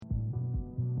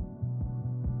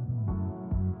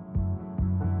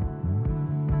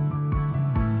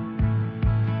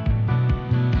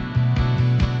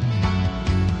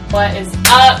What is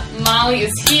up? Molly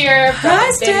is here from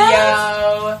Hi, the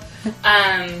video.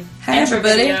 Hi,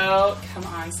 everybody. Video. Come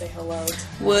on, say hello.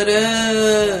 What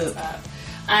up? What's up?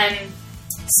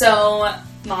 So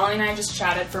Molly and I just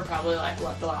chatted for probably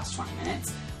the last 20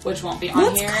 minutes, which won't be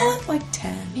on here. Let's call it like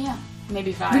 10. Yeah,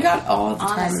 maybe 5. We got all the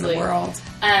time in the world.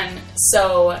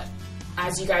 So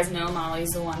as you guys know,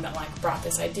 Molly's the one that brought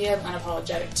this idea of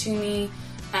Unapologetic to me.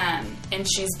 And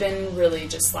she's been really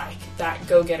just that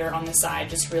go-getter on the side,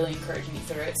 just really encouraging me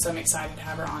through it. So I'm excited to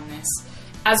have her on this.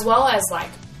 As well as,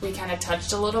 we kind of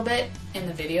touched a little bit in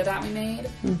the video that we made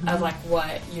of,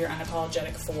 what you're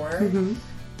unapologetic for. Mm-hmm.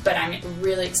 But I'm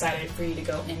really excited for you to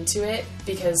go into it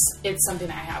because it's something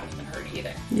I haven't even heard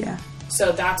either. Yeah.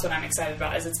 So that's what I'm excited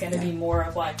about, is it's going to be more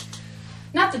of,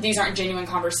 not that these aren't genuine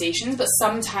conversations, but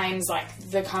sometimes,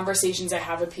 the conversations I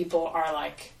have with people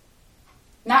are,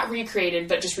 not recreated,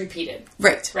 but just repeated.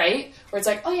 Right. Right? Where it's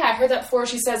oh yeah, I heard that before,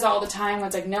 she says it all the time.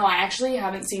 It's no, I actually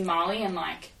haven't seen Molly in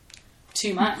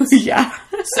 2 months. Yeah.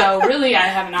 So really, I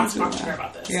have not talked to her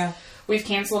about this. Yeah. We've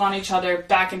canceled on each other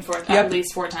back and forth at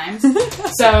least 4 times.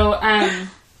 So,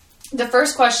 the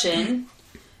first question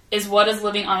is, what does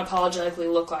living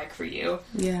unapologetically look like for you?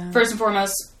 Yeah. First and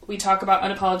foremost, we talk about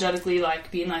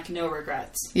unapologetically being no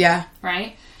regrets. Yeah.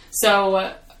 Right?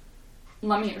 So,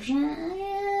 let me...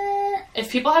 If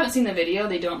people haven't seen the video,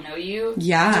 they don't know you.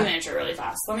 Yeah. Do an intro really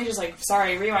fast. Let me just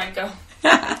sorry, rewind, go.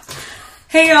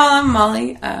 Hey y'all, I'm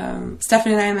Molly.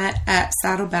 Stephanie and I met at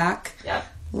Saddleback. Yep.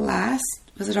 Was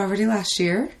it already last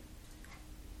year?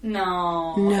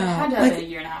 No. No. It had to have been a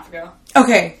year and a half ago.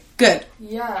 Okay, good.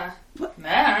 Yeah.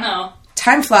 I don't know.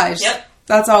 Time flies. Yep.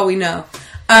 That's all we know.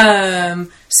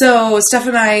 So Steph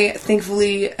and I,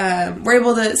 thankfully, were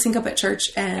able to sync up at church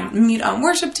and meet on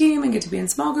worship team and get to be in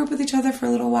small group with each other for a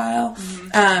little while.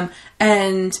 Mm-hmm.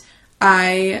 And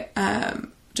I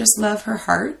just love her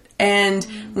heart. And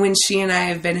when she and I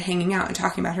have been hanging out and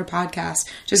talking about her podcast,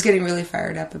 just getting really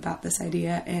fired up about this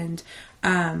idea. And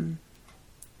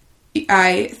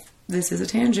this is a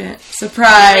tangent.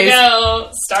 Surprise. There we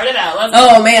go. Start it out. Let's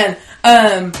go. Man.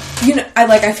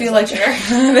 I feel like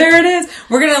there it is.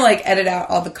 We're going to edit out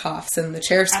all the coughs and the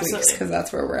chair squeaks because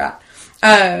that's where we're at.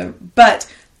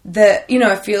 But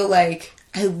I feel like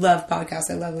I love podcasts.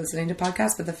 I love listening to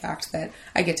podcasts, but the fact that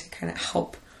I get to kind of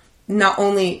help not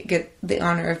only get the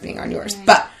honor of being on yours,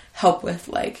 but help with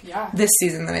this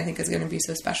season that I think is going to be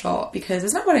so special because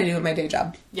it's not what I do in my day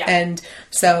job. Yeah. And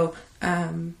so,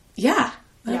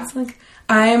 That's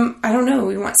I don't know.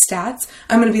 We want stats.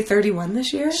 I'm going to be 31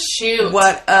 this year. Shoot.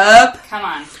 What up? Come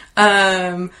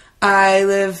on. I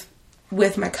live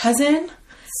with my cousin.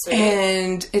 Sweet.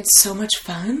 And it's so much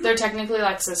fun. They're technically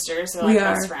sisters. They're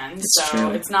best friends. It's so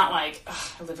true. It's not I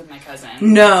live with my cousin.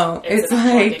 No. It's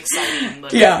exciting.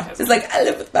 Yeah. It's I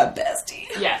live with my bestie.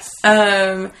 Yes.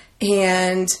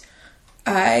 And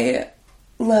I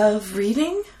love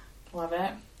reading. Love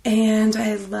it. And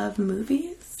I love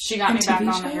movies. She got me back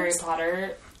on the Harry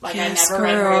Potter. I never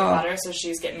read Harry Potter, so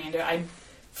she's getting me into it. I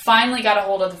finally got a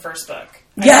hold of the first book.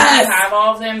 I didn't have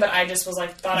all of them, but I just was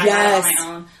thought I had it on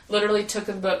my own. Literally took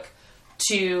the book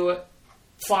to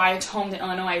fly home to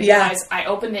Illinois. I realized I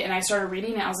opened it and I started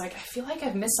reading it. I was I feel like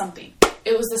I've missed something.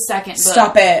 It was the second book.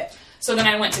 Stop it. So then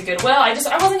I went to Goodwill. I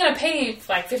wasn't going to pay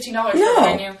 $15 for the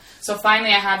menu. So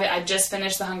finally I have it. I just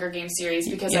finished the Hunger Games series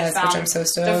because I found which I'm so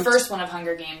stoked. the first one of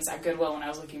Hunger Games at Goodwill when I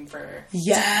was looking for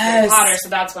Harry Harry Potter. So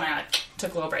that's when I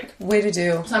took a little break. Way to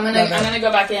do. So I'm gonna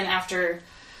go back in after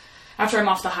I'm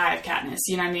off the high of Katniss.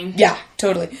 You know what I mean? Yeah,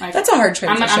 totally. That's a hard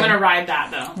transition. I'm gonna ride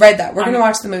that though. Ride that. We're gonna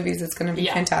watch the movies. It's gonna be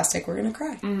fantastic. We're gonna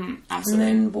cry. Mm-hmm, absolutely.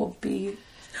 And then we'll be.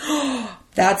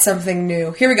 That's something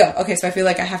new. Here we go. Okay, so I feel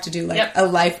like I have to do a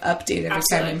life update every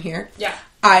time I'm here. Yeah.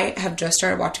 I have just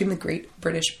started watching The Great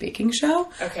British Baking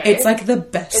Show. Okay. It's the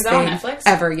best thing on Netflix?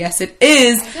 ever. Yes, it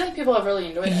is. I feel like people have really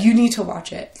enjoyed it. You need to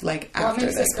watch it after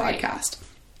this podcast.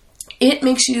 It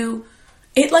makes you.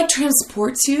 It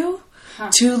transports you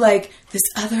to this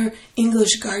other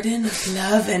English garden of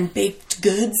love and baked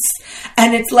goods,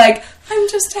 and it's I'm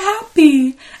just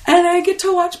happy and I get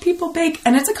to watch people bake,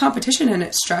 and it's a competition and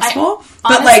it's stressful.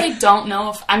 I honestly don't know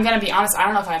if I'm gonna be honest. I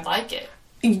don't know if I'd like it.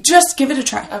 Just give it a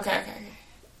try. Okay.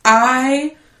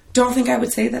 I don't think I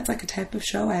would say that's a type of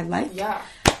show I like. Yeah.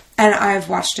 And I've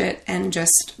watched it and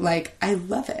just I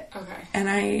love it. Okay. And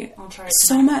I'll try it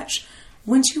so much.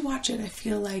 Once you watch it, I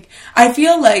feel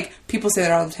like people say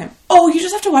that all the time. Oh, you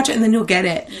just have to watch it and then you'll get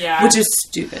it. Yeah. Which is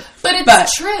stupid. But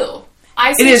it's true.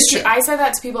 I say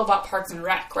that to people about Parks and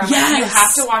Rec. Where you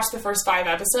have to watch the first 5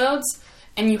 episodes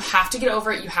and you have to get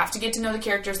over it. You have to get to know the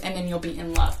characters and then you'll be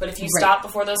in love. But if you stop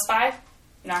before those 5,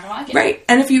 you're not going to like it. Right.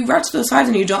 And if you watch those 5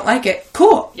 and you don't like it,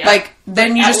 cool. Yeah. Like,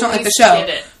 then you just don't like the show.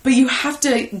 But you have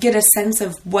to get a sense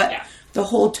of what the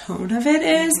whole tone of it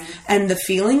is and the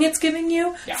feeling it's giving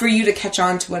you for you to catch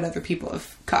on to what other people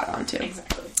have caught on to.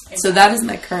 Exactly. So that is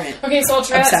my current Okay, so I'll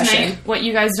try obsession. that tonight. What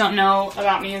you guys don't know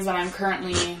about me is that I'm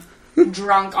currently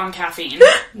drunk on caffeine.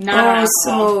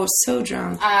 So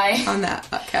drunk on that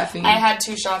caffeine. I had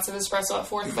 2 shots of espresso at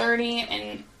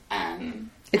 4:30, and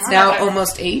it's now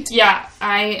almost 8. Yeah,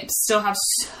 I still have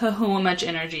so much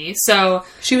energy. So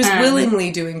she was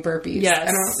willingly doing burpees. Yes.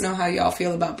 I don't know how y'all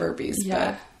feel about burpees,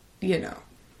 but you know,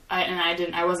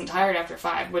 I wasn't tired after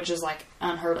 5, which is like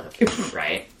unheard of,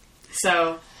 right?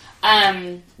 So.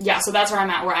 So that's where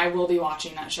I'm at, where I will be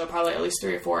watching that show probably at least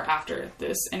 3 or 4 after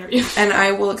this interview. And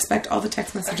I will expect all the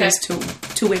text messages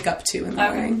to wake up to in the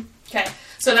morning. Okay.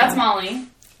 So that's Molly.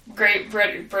 Great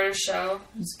British show.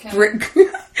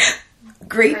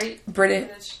 Great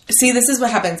British. See, this is what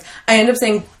happens. I end up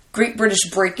saying Great British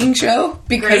Breaking Show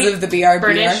because of the BRBR.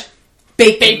 British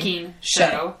Baking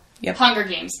Show. Yep. Hunger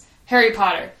Games. Harry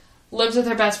Potter. Lives with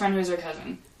her best friend who's her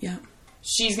cousin. Yeah.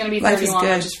 She's going to be 31,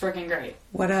 which is freaking great.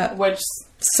 What up? Which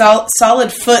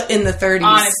solid foot in the 30s.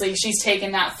 Honestly, she's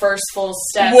taken that first full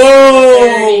step.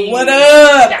 Whoa! What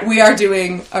up? Yeah. We are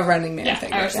doing a Running Man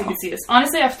thing. I actually can see this.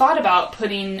 Honestly, I've thought about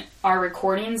putting our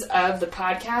recordings of the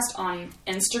podcast on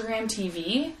Instagram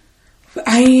TV.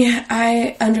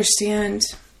 I understand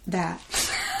that.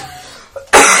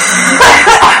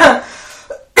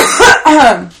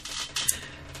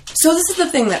 So this is the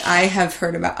thing that I have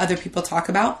heard about other people talk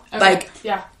about. Okay. Like,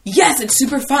 yes, it's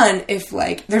super fun if,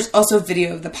 like, there's also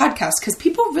video of the podcast, because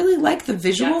people really like the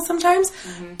visual sometimes.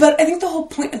 Mm-hmm. But I think the whole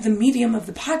point of the medium of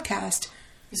the podcast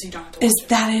is, you don't have to watch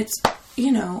that it's,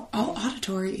 you know, all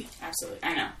auditory. Absolutely.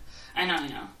 I know.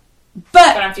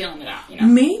 But I'm feeling it out, you know.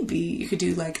 Maybe you could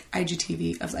do, like,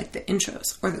 IGTV of, like, the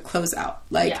intros or the closeout.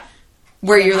 Like,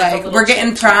 where you're like, we're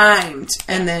getting primed.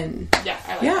 And then... Yeah,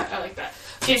 I like that.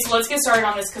 Okay, so let's get started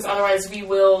on this, because otherwise we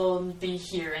will be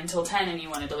here until 10 and you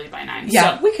want to leave by 9.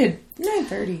 Yeah, so, we could.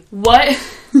 9:30.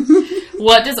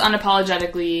 What does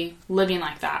unapologetically living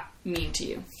like that mean to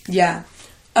you? Yeah.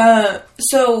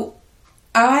 So,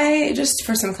 just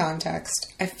for some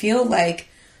context, I feel like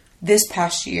this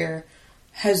past year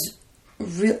has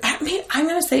really... I'm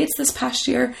going to say it's this past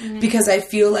year, because I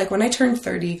feel like when I turned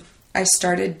 30, I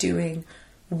started doing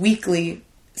weekly...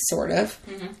 sort of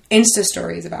Insta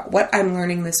stories about what I'm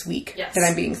learning this week that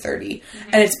I'm being 30.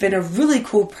 And it's been a really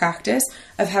cool practice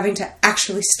of having to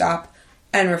actually stop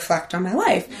and reflect on my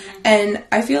life. And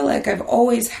I feel like I've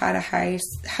always had a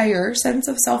higher sense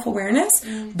of self-awareness,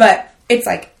 but it's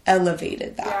like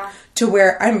elevated that to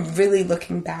where I'm really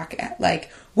looking back at like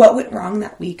what went wrong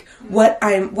that week, what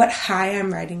high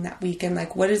I'm riding that week, and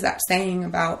like what is that saying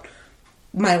about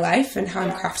my life and how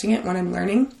I'm crafting it when I'm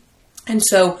learning. And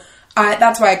so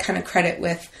that's why I kind of credit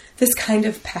with this kind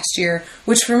of past year,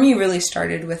 which for me really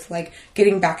started with like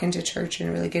getting back into church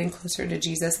and really getting closer to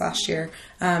Jesus last year,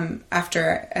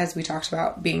 after, as we talked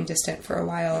about, being distant for a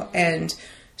while. And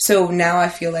so now I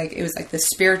feel like it was like this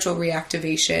spiritual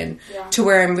reactivation to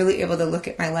where I'm really able to look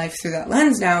at my life through that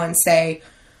lens now and say,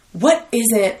 what is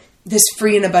it, this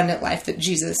free and abundant life that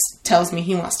Jesus tells me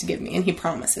he wants to give me and he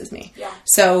promises me? Yeah.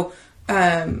 So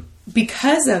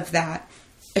because of that,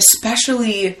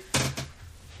 especially,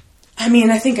 I mean,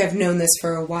 I think I've known this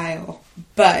for a while,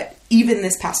 but even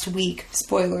this past week,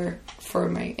 spoiler for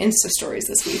my Insta stories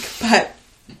this week, but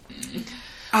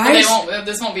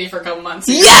this won't be for a couple months.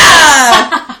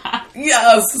 Yeah!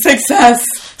 Yes, success.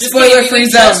 Spoiler free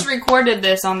zone. We just recorded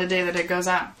this on the day that it goes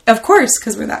out. Of course,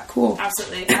 because we're that cool.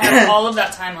 Absolutely. I have all of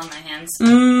that time on my hands.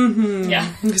 Mm-hmm.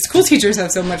 Yeah. School teachers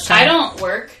have so much time. I don't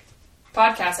work.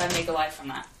 Podcasts, I make a life from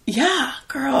that. Yeah,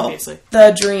 girl. Obviously.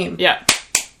 The dream. Yeah.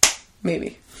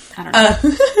 Maybe. I don't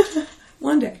know.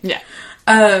 One day. Yeah.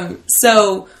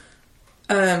 So,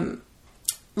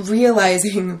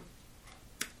 realizing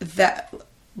that,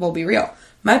 we'll be real,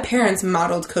 my parents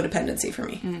modeled codependency for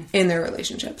me in their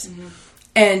relationships. Mm-hmm.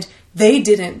 And they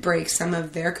didn't break some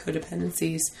of their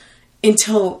codependencies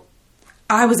until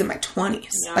I was in my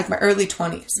 20s, like my early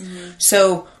 20s. Mm-hmm.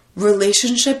 So,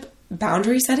 relationship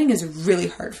boundary setting is really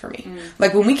hard for me.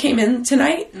 Like when we came in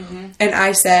tonight and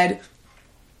I said,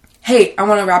 hey, I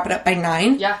want to wrap it up by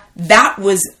 9. Yeah. That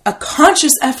was a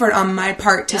conscious effort on my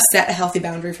part to set a healthy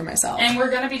boundary for myself. And we're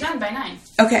going to be done by 9.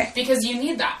 Okay. Because you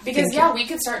need that. Because we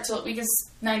could start till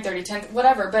 9:30, 10,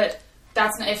 whatever, but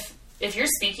that's if you're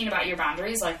speaking about your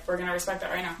boundaries, like we're going to respect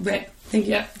that right now. Right. Thank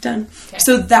you. Yep. Done. Okay.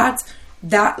 So that's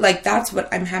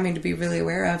what I'm having to be really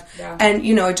aware of. Yeah. And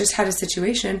you know, I just had a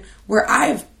situation where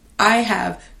I've I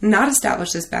have not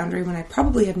established this boundary when I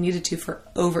probably have needed to for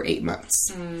over 8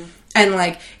 months. And,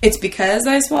 like, it's because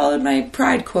I swallowed my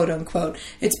pride, quote unquote.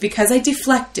 It's because I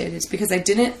deflected. It's because I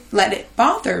didn't let it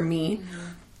bother me.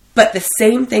 But the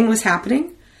same thing was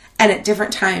happening. And at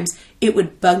different times, it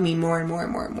would bug me more and more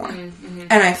and more and more.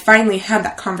 And I finally had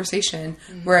that conversation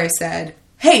where I said,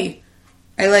 hey,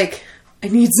 I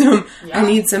need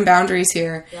some boundaries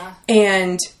here. Yeah.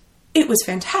 And it was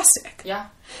fantastic. Yeah.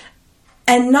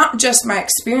 And not just my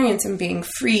experience in being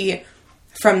free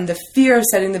from the fear of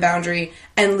setting the boundary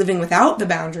and living without the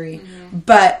boundary,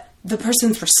 but the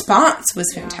person's response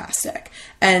was fantastic.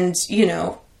 And, you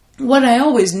know, what I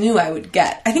always knew I would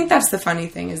get. I think that's the funny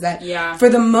thing is that for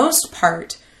the most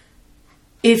part,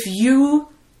 if you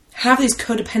have these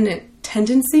codependent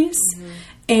tendencies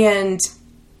and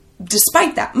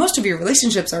despite that, most of your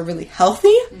relationships are really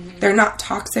healthy. They're not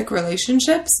toxic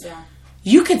relationships. Yeah.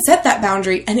 You could set that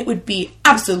boundary and it would be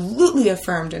absolutely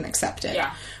affirmed and accepted.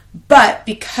 Yeah. But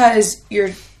because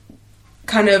you're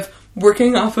kind of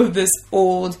working off of this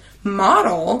old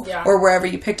model or wherever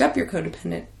you picked up your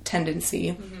codependent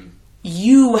tendency,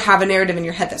 you have a narrative in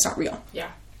your head that's not real. Yeah.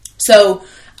 So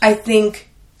I think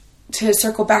to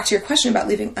circle back to your question about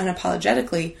living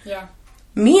unapologetically,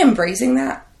 me embracing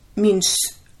that means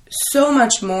so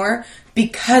much more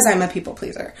because I'm a people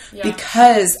pleaser.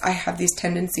 Because I have these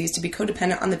tendencies to be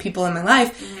codependent on the people in my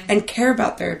life and care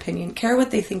about their opinion, care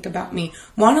what they think about me,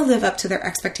 want to live up to their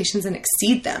expectations and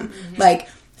exceed them. Like,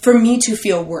 for me to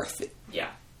feel worth it.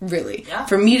 Really.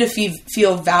 For me to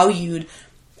feel valued,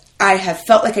 I have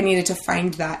felt like I needed to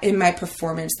find that in my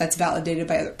performance that's validated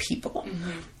by other people.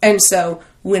 And so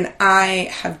when I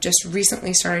have just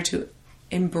recently started to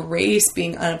embrace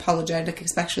being unapologetic,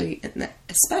 especially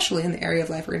in the area of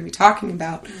life we're going to be talking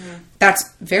about,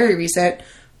 that's very recent,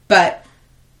 but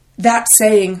that's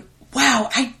saying, wow,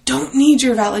 I don't need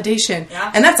your validation.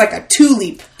 And that's like a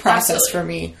 2-leap process for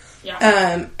me.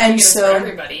 And so for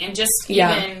everybody, and just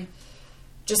even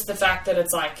just the fact that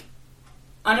it's like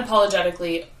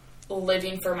unapologetically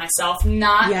living for myself,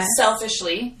 not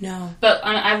selfishly. No. But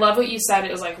I love what you said.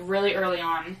 It was like really early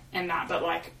on in that, but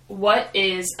like, what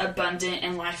is abundant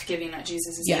and life-giving that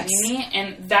Jesus is giving me?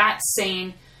 And that's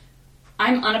saying,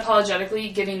 I'm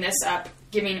unapologetically giving this up,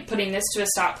 putting this to a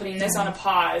stop, putting this on a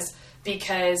pause,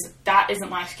 because that isn't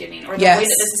life-giving, or the way that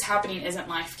this is happening isn't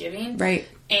life-giving. Right.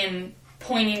 And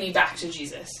pointing me back to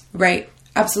Jesus. Right.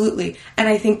 Absolutely. And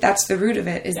I think that's the root of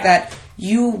it, is that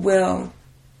you will,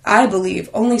 I believe,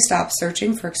 only stop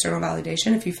searching for external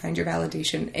validation if you find your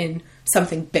validation in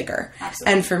something bigger.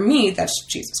 Absolutely. And for me, that's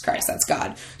Jesus Christ. That's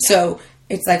God. So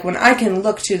it's like when I can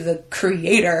look to the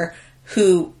Creator,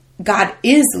 who God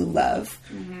is love,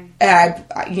 and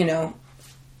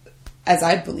as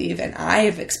I believe, and I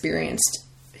have experienced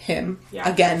Him.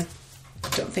 Again,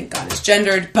 don't think God is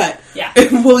gendered, but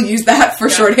we'll use that for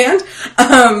shorthand.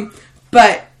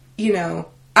 But,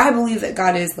 I believe that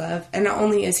God is love, and not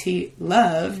only is He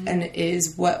love, and it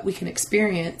is what we can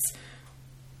experience,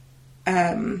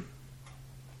 backtrack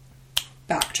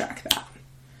that.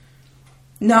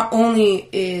 Not only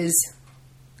is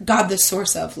God the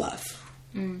source of love,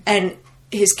 and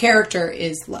His character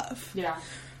is love,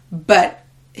 but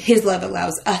His love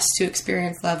allows us to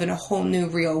experience love in a whole new,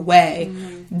 real way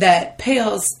that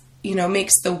pales,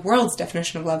 makes the world's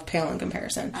definition of love pale in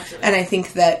comparison. Absolutely. And I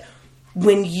think that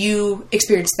when you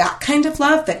experience that kind of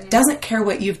love that doesn't care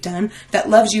what you've done, that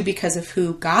loves you because of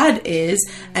who God is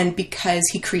and because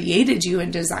He created you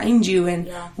and designed you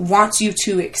and wants you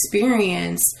to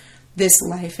experience this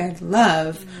life and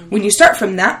love, when you start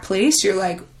from that place, you're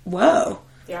like, whoa,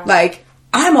 like,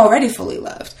 I'm already fully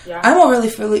loved. I'm already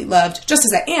fully loved just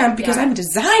as I am because I'm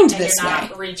designed this way. And you're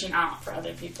not reaching out for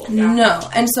other people. No.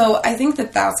 And so I think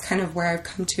that that's kind of where I've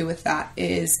come to with that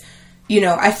is,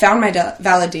 I found my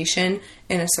validation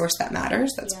in a source that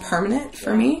matters, that's permanent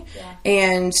for me.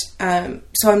 And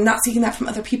so I'm not seeking that from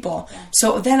other people.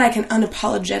 So then I can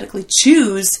unapologetically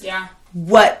choose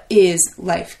what is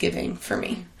life-giving for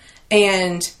me.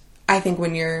 And I think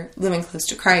when you're living close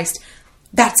to Christ,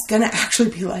 that's going to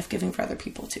actually be life-giving for other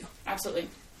people too. Absolutely.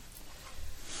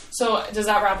 So does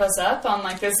that wrap us up on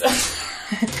like this?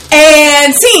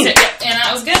 And scene! And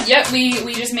that was good. Yep,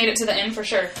 we just made it to the end for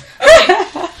sure.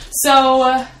 Okay.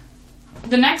 So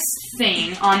the next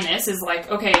thing on this is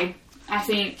like, okay, I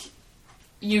think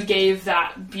you gave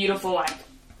that beautiful like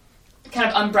kind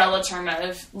of umbrella term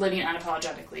of living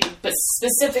unapologetically, but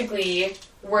specifically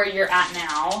where you're at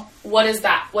now, what is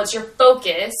that? What's your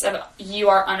focus of you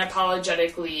are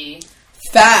unapologetically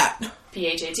fat?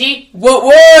 P-H-A-T.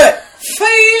 What?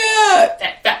 Fat!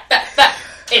 Fat.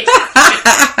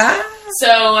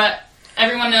 So,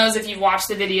 everyone knows if you've watched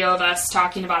the video of us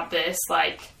talking about this,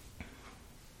 like,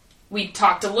 we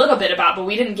talked a little bit about, but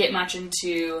we didn't get much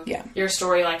into your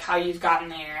story, like how you've gotten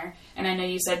there. And I know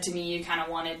you said to me you kind of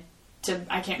wanted to,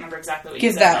 I can't remember exactly what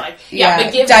you said. But like,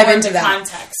 but give dive more into that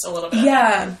context a little bit.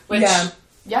 Yeah. Which,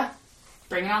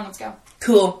 bring it on, let's go.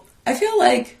 Cool. I feel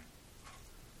like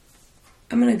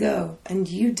I'm going to go and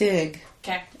you dig.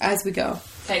 Okay. As we go.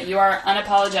 Okay, you are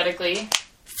unapologetically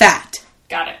fat.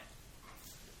 Got it.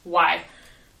 Why?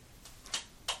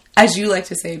 As you like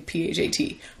to say,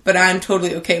 PHAT, but I'm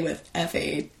totally okay with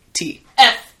FAT.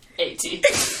 FAT.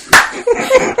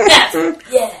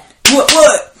 Yeah.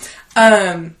 What?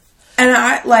 And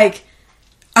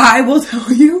I will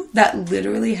tell you that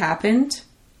literally happened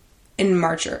in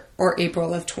March or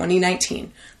April of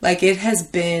 2019. Like, it has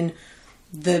been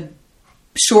the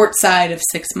short side of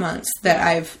 6 months that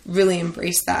I've really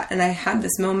embraced that. And I had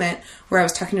this moment where I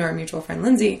was talking to our mutual friend,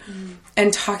 Lindsay,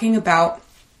 and talking about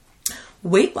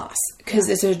weight loss, because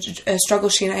it's a struggle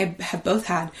she and I have both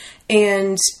had.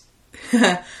 And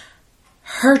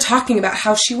her talking about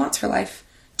how she wants her life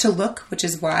to look, which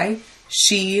is why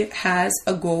she has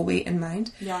a goal weight in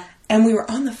mind. Yeah. And we were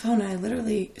on the phone, and I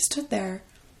literally stood there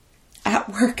at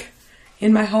work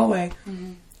in my hallway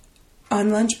on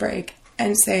lunch break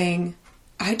and saying,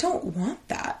 I don't want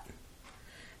that.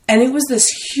 And it was this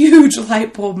huge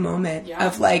light bulb moment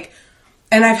of like,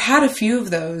 and I've had a few of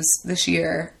those this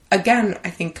year. Again, I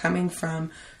think coming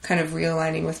from kind of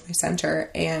realigning with my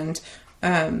center and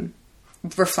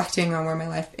reflecting on where my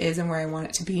life is and where I want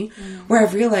it to be, where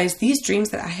I've realized these dreams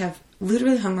that I have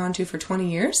literally hung on to for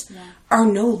 20 years are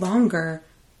no longer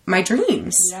my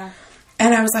dreams. Yeah.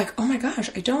 And I was like, oh my gosh,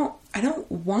 I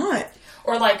don't want.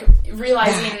 Or like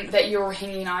realizing that you were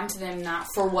hanging on to them not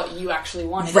for what you actually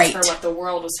wanted, right. It's for what the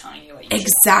world was telling you what you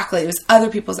exactly. It was other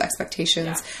people's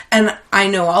expectations. Yeah. And I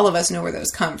know all of us know where those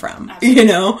come from. Absolutely. You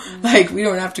know? Like, we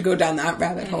don't have to go down that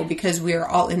rabbit hole because we are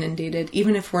all inundated,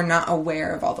 even if we're not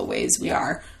aware of all the ways we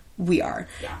are.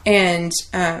 Yeah. And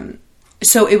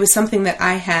so it was something that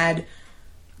I had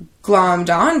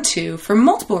glommed onto for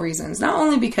multiple reasons. Not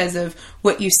only because of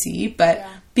what you see, but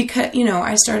because, you know,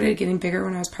 I started getting bigger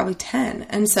when I was probably 10.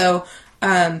 And so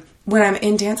when I'm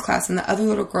in dance class and the other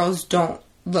little girls don't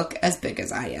look as big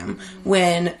as I am,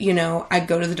 when, you know, I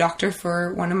go to the doctor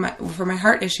for my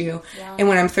heart issue, and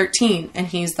when I'm 13 and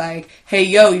he's like, hey,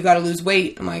 yo, you got to lose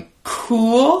weight. I'm like,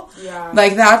 cool. Yeah.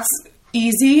 Like, that's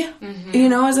easy. You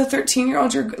know, as a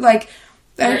 13-year-old, you're like...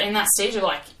 You're in that stage of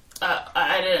like,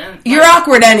 I didn't... Like, you're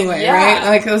awkward anyway, right?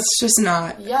 Like, it's just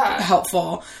not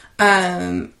helpful.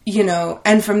 You know,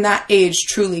 and from that age,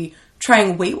 truly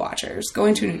trying Weight Watchers,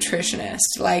 going to a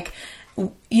nutritionist, like,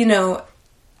 you know,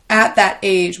 at that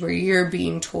age where you're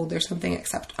being told there's something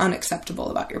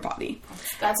unacceptable about your body.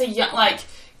 That's a young, like,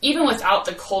 even without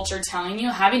the culture telling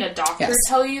you, having a doctor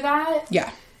tell you that,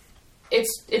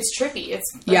 it's trippy. It's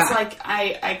like,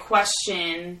 I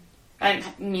question, and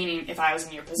meaning if I was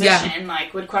in your position,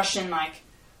 like, would question, like,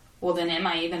 well, then am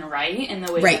I even right in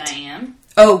the way that I am?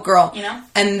 Oh, girl. You know?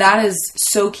 And that is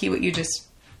so key what you just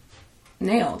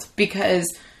nailed, because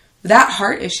that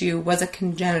heart issue was a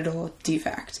congenital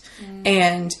defect.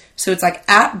 And so it's like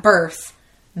at birth,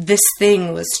 this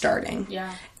thing was starting.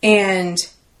 Yeah. And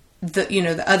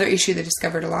the other issue they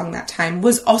discovered along that time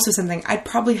was also something I'd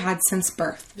probably had since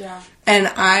birth. Yeah. And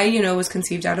I, was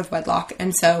conceived out of wedlock.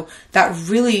 And so that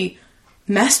really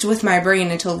messed with my brain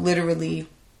until literally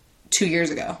 2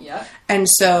 years ago. Yeah. And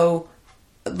so,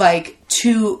 like,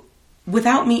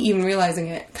 without me even realizing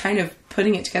it, kind of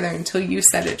putting it together until you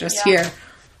said it just here,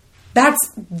 that's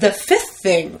the fifth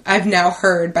thing I've now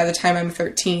heard by the time I'm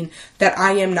 13, that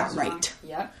I am not right.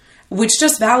 Yep. Which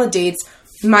just validates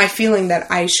my feeling that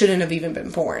I shouldn't have even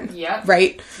been born. Yep.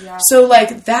 Right? Yeah. So,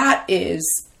 like, that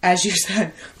is, as you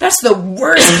said, that's the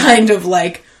worst kind of,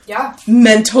 like,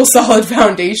 mental solid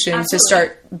foundation to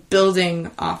start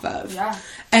building off of. Yeah.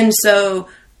 And so,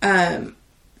 and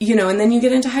then you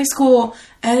get into high school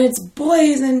and it's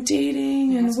boys and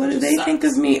dating and what do they think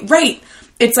of me? Right.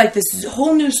 It's like this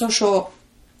whole new social,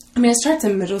 I mean, it starts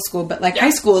in middle school, but like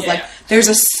high school is like, there's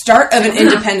a start of an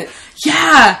independent,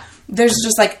 there's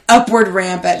just like upward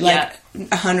ramp at like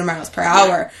 100 miles per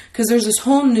hour. Cause there's this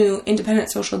whole new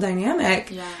independent social dynamic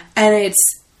and it's,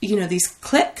 these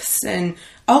cliques and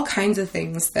all kinds of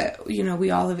things that, we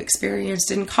all have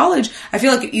experienced in college. I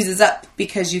feel like it eases up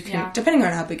because you can, depending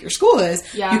on how big your school is,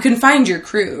 you can find your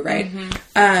crew, right?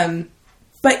 Mm-hmm.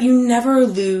 But you never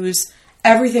lose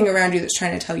everything around you that's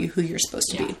trying to tell you who you're supposed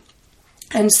to be.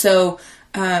 And so,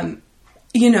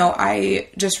 I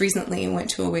just recently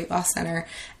went to a weight loss center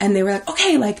and they were like,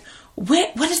 okay, like,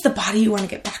 what is the body you want to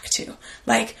get back to?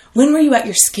 Like, when were you at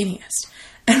your skinniest?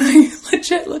 And I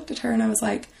legit looked at her and I was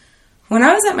like, when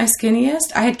I was at my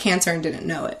skinniest, I had cancer and didn't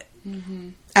know it. Mm-hmm.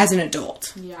 As an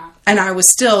adult. Yeah. And I was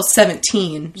still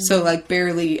 17, mm-hmm. so like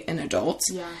barely an adult.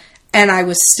 Yeah. And I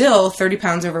was still 30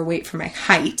 pounds overweight for my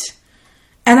height.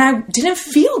 And I didn't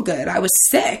feel good. I was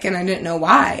sick and I didn't know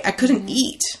why. I couldn't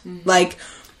eat. Mm-hmm. Like,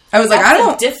 I was like, that's I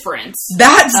don't... difference.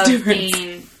 That's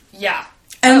different. Yeah.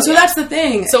 And so that's the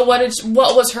thing. So what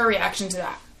was her reaction to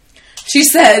that? She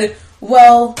said,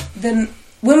 well, then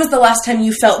when was the last time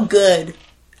you felt good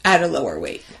at a lower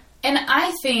weight? And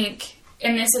I think,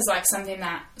 and this is like something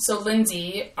that, so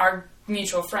Lindsay, our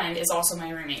mutual friend, is also my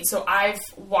roommate. So I've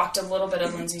walked a little bit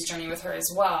of Lindsay's journey with her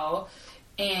as well.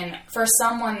 And for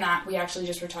someone that, we actually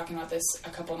just were talking about this a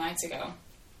couple nights ago.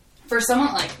 For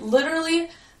someone like, literally,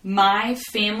 my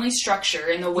family structure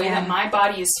and the way that my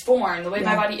body is formed, the way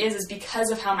my body is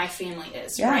because of how my family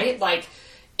is, right? Like,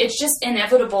 it's just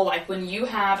inevitable, like, when you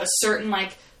have a certain,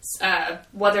 like,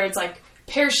 whether it's, like,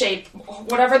 pear-shaped,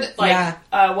 whatever,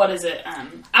 what is it,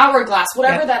 hourglass,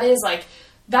 whatever that is, like,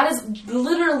 that is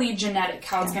literally genetic,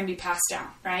 how it's going to be passed down,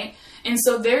 right? And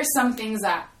so there's some things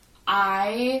that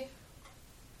I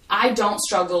don't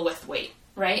struggle with weight,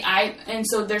 right? And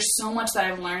so there's so much that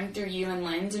I've learned through you and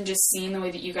Linz and just seeing the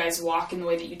way that you guys walk and the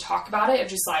way that you talk about it, of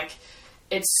just like,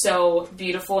 it's so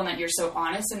beautiful and that you're so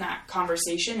honest in that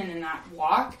conversation and in that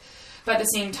walk. But at the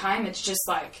same time, it's just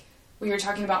like, we were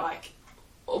talking about like,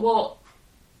 well,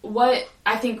 what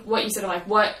you said, like,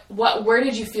 where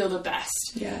did you feel the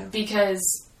best? Yeah.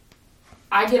 Because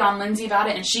I get on Lindsay about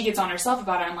it and she gets on herself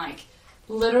about it. I'm like,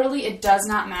 literally, it does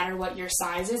not matter what your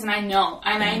size is. And I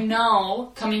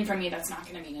know, coming from me, that's not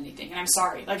going to mean anything. And I'm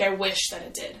sorry. Like, I wish that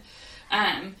it did.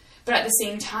 But at the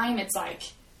same time, it's like,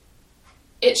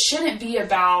 it shouldn't be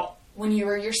about when you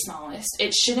were your smallest.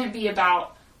 It shouldn't be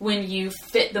about when you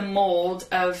fit the mold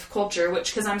of culture,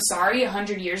 which, because I'm sorry,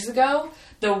 100 years ago,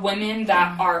 the women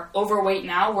that are overweight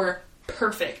now were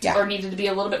perfect or needed to be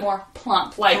a little bit more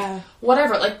plump. Like,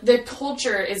 whatever. Like, the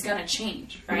culture is going to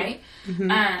change, right? Mm-hmm.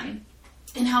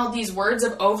 And how these words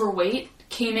of overweight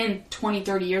came in 20,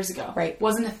 30 years ago. Right.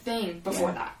 Wasn't a thing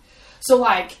before that. So,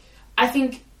 like, I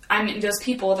think, those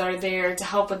people that are there to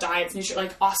help with diets, nutrition,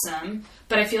 like, awesome.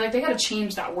 But I feel like they got to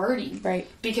change that wording. Right.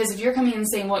 Because if you're coming in and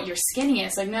saying, well, you're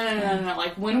skinniest, like, no.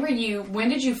 Like, when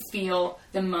did you feel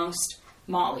the most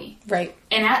Molly? Right.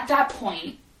 And at that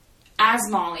point, as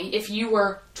Molly, if you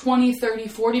were 20, 30,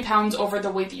 40 pounds over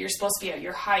the weight that you're supposed to be at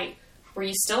your height, were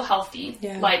you still healthy?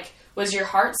 Yeah. Like, was your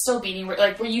heart still beating?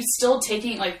 Like, were you still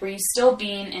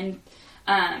being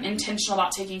intentional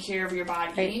about taking care of your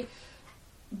body? Right.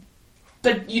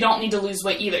 But you don't need to lose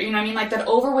weight either. You know what I mean? Like, that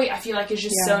overweight, I feel like, is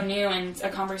just so new, and a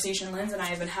conversation Linz and I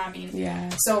have been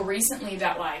having so recently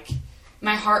that, like,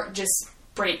 my heart just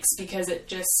breaks because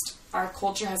our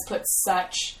culture has put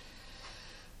such,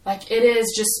 like,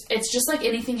 it's just like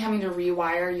anything having to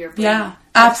rewire your brain. Yeah,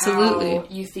 absolutely. How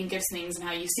you think of things and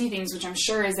how you see things, which I'm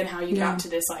sure is then how you got to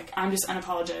this, like, I'm just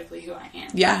unapologetically who I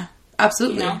am. Yeah,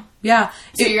 absolutely. You know? Yeah.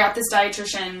 So you're at this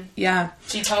dietitian. Yeah.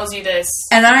 She tells you this.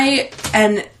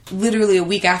 And literally a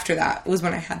week after that was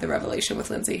when I had the revelation with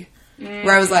Lindsay.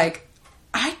 Where I was like,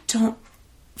 I don't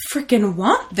freaking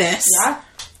want this. Yeah.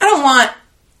 I don't want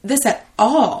this at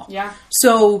all. Yeah.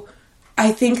 So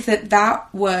I think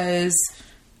that was,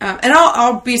 and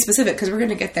I'll be specific because we're going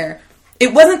to get there.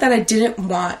 It wasn't that I didn't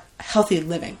want healthy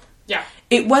living. Yeah.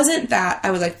 It wasn't that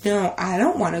I was like, no, I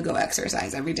don't want to go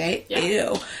exercise every day. Yeah.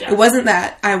 Ew. Yeah. It wasn't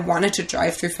that I wanted to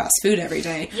drive through fast food every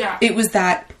day. Yeah. It was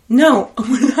that, no,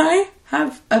 when I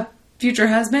have a future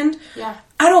husband, I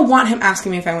don't want him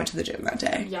asking me if I went to the gym that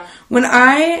day. Yeah. When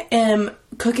I am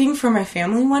cooking for my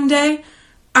family one day,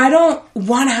 I don't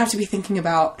want to have to be thinking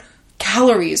about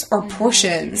calories or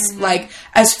portions, like,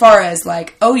 as far as,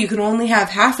 like, oh, you can only have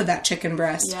half of that chicken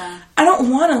breast. Yeah. I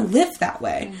don't want to live that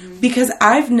way because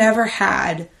I've never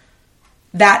had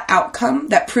that outcome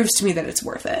that proves to me that it's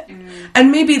worth it.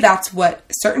 And maybe that's what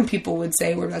certain people would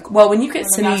say. We're like, well, when you get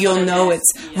skinny, you'll know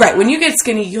it's... Right, when you get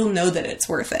skinny, you'll know that it's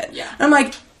worth it. Yeah. And I'm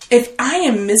like, if I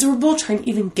am miserable trying to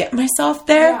even get myself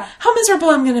there, how miserable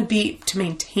I'm going to be to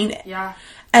maintain it. Yeah.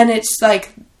 And it's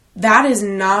like... that is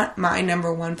not my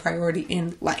number one priority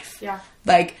in life. Yeah.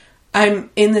 Like, I'm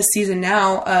in this season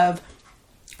now of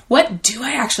what do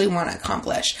I actually want to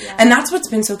accomplish? Yeah. And that's what's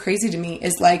been so crazy to me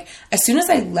is, like, as soon as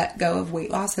I let go of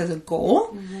weight loss as a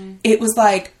goal, it was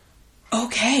like,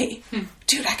 okay,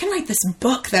 dude, I can write this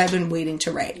book that I've been waiting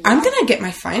to write. Yeah. I'm going to get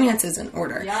my finances in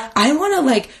order. Yeah. I want to,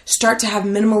 like, start to have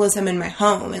minimalism in my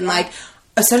home and, like,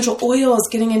 essential oils,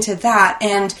 getting into that.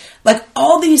 And, like,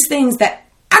 all these things that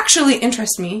actually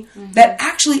interest me, that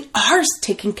actually are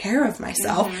taking care of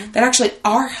myself, that actually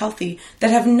are healthy, that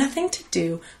have nothing to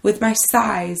do with my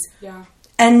size,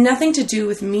 and nothing to do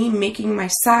with me making my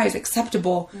size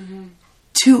acceptable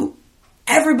to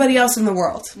everybody else in the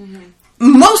world.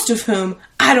 Most of whom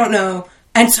I don't know,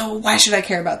 and so why should I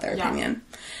care about their opinion?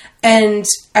 And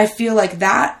I feel like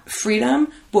that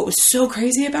freedom, what was so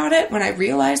crazy about it, when I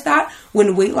realized that,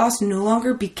 when weight loss no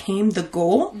longer became the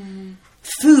goal,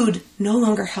 food no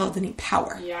longer held any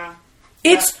power. Yeah.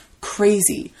 It's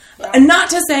crazy. Yeah. And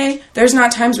not to say there's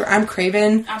not times where I'm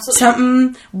craving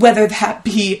something, whether that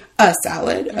be a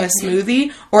salad, a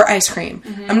smoothie, or ice cream.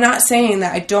 I'm not saying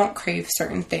that I don't crave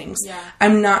certain things. Yeah.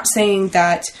 I'm not saying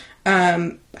that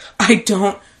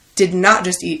did not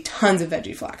just eat tons of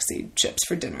veggie flaxseed chips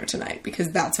for dinner tonight,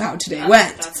 because that's how today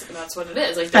went. That's what it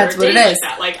is. Like, there are days like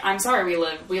that. Like, I'm sorry,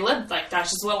 we live like, that's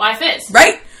just what life is.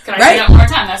 Right. Can I say that one more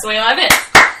time? That's the way life is.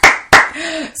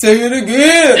 Say it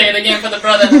again. Say it again for the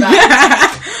brother in the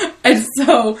back. And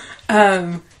so,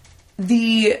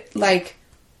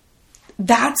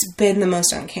 that's been the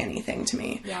most uncanny thing to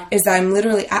me. Yeah. Is that I'm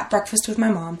literally at breakfast with my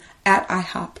mom at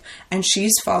IHOP, and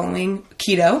she's following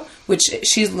keto, which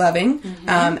she's loving,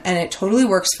 and it totally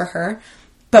works for her.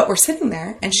 But we're sitting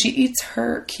there, and she eats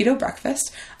her keto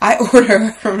breakfast. I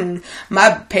order my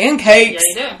pancakes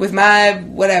with my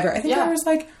whatever. I think it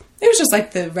was just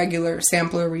like the regular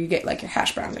sampler where you get like your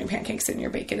hash browns and your pancakes and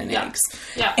your bacon and eggs.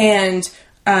 Yeah. And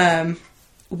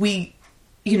we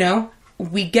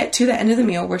get to the end of the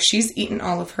meal where she's eaten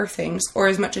all of her things, or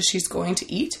as much as she's going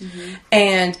to eat.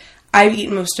 And I've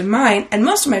eaten most of mine, and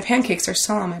most of my pancakes are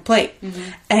still on my plate.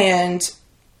 And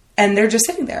they're just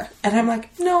sitting there. And I'm like,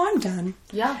 no, I'm done.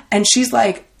 Yeah. And she's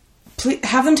like, please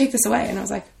have them take this away. And I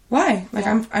was like, why? Like,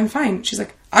 I'm fine. She's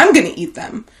like, I'm going to eat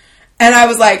them. And I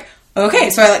was like, okay.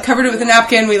 So I covered it with a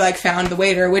napkin. We found the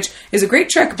waiter, which is a great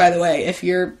trick, by the way, if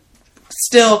you're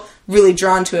still really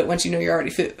drawn to it once you know you're already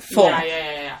full.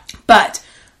 Yeah. But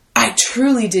I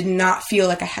truly did not feel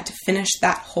like I had to finish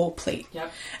that whole plate.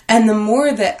 Yep. And the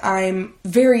more that I'm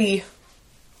very,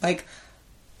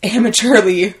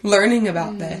 amateurly learning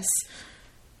about this,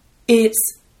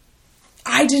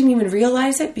 I didn't even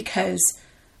realize it because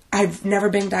I've never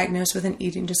been diagnosed with an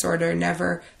eating disorder,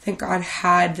 never, thank God,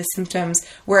 had the symptoms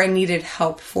where I needed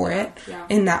help for it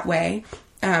in that way,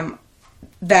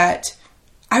 that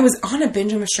I was on a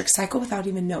binge and restrict cycle without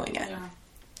even knowing it. Yeah.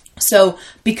 So,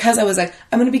 because I was like,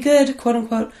 I'm going to be good, quote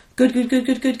unquote, good.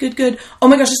 Oh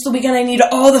my gosh, it's the weekend, I need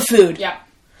all the food. Yeah.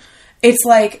 It's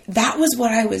like, that was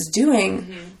what I was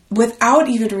doing without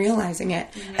even realizing it.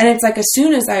 And it's like, as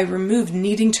soon as I removed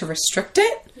needing to restrict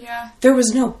it, there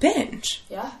was no binge.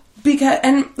 Yeah. Because,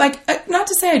 and not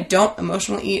to say I don't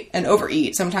emotionally eat and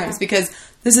overeat sometimes, because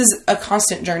this is a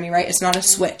constant journey, right? It's not a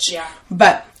switch. Yeah.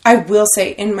 But I will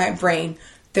say, in my brain,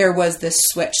 there was this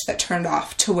switch that turned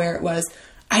off to where it was,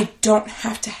 I don't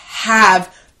have to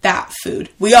have that food.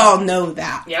 We all know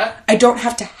that. Yeah. I don't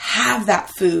have to have that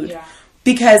food. Yeah.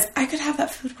 Because I could have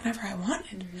that food whenever I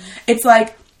wanted. It's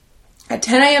like, at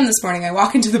 10 a.m. this morning, I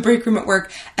walk into the break room at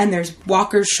work, and there's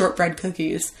Walker's shortbread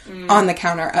cookies on the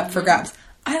counter up for grabs.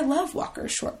 I love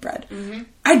Walker's shortbread.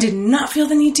 I did not feel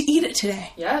the need to eat it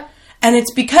today. Yeah. And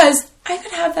it's because I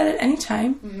could have that at any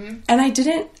time, and I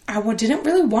didn't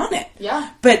really want it. Yeah.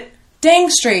 But dang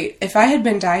straight, if I had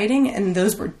been dieting and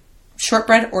those were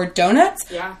shortbread or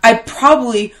donuts, I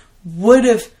probably would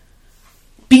have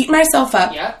beat myself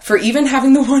up for even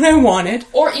having the one I wanted.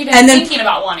 Or even thinking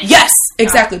about wanting it. Yes,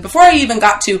 exactly. Before I even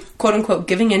got to, quote unquote,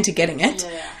 giving in to getting it.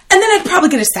 Yeah. And then I'd probably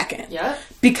get a second. Yeah.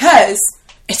 Because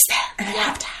it's there and I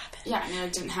have to have it. Yeah, and I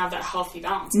didn't have that healthy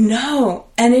balance. No.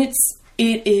 And it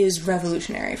is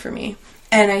revolutionary for me.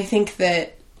 And I think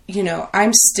that,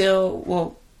 I'm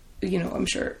still, I'm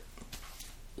sure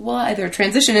we'll either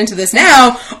transition into this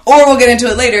now or we'll get into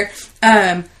it later.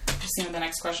 Just seeing the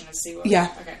next question to see what...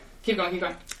 Yeah. Okay. Keep going.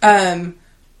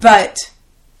 But,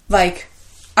 I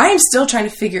am still trying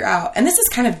to figure out, and this is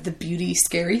kind of the beauty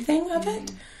scary thing of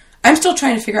it, I'm still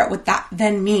trying to figure out what that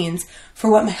then means for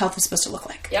what my health is supposed to look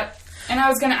like. Yep. And I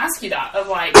was going to ask you that, of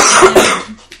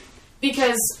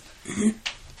because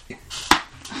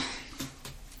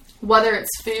whether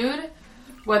it's food,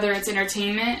 whether it's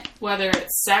entertainment, whether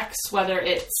it's sex, whether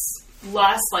it's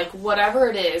lust, whatever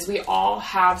it is, we all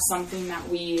have something that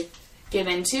we give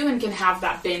into and can have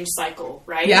that binge cycle,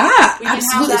 right? Yeah, we can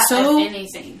absolutely. Have that at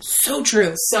anything. So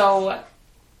true. So,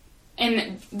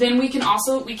 and then we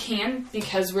can,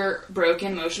 because we're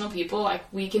broken, emotional people,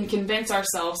 we can convince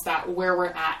ourselves that where we're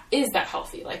at is that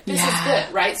healthy. This is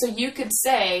good, right? So you could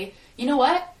say, you know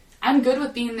what? I'm good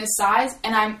with being this size,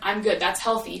 and I'm good. That's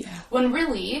healthy. Yeah. When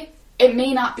really, it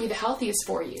may not be the healthiest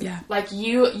for you. Yeah. Like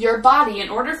your body, in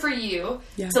order for you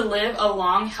to live a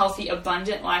long, healthy,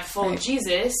 abundant life full of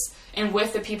Jesus and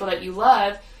with the people that you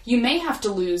love, you may have to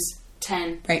lose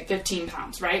 10, 15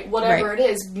 pounds, right? Whatever it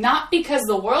is. Not because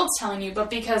the world's telling you, but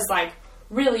because, like,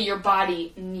 really your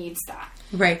body needs that.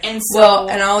 Right. And so... Well,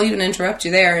 and I'll even interrupt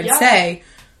you there and say...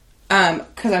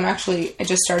 because I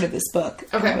just started this book.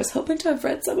 Okay. And I was hoping to have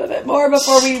read some of it more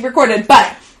before we recorded.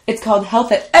 But it's called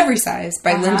Health at Every Size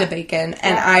by Linda Bacon.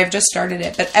 And I've just started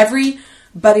it. But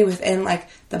everybody within, like,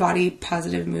 the body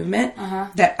positive movement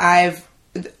that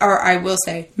I will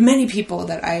say, many people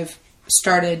that I've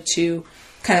started to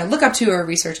kind of look up to or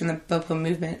research in the BOPO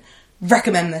movement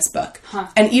recommend this book.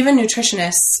 And even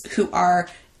nutritionists who are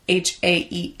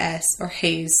HAES or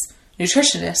HAES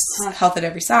nutritionists, Health at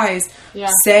Every Size,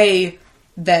 say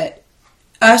that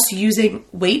us using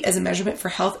weight as a measurement for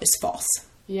health is false.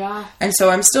 Yeah. And so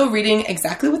I'm still reading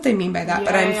exactly what they mean by that,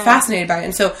 but I'm fascinated by it.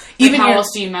 And so even how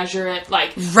else do you measure it?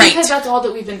 Like, because that's all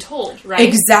that we've been told, right?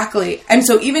 Exactly. And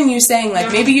so even you saying,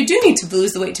 like, maybe you do need to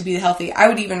lose the weight to be healthy, I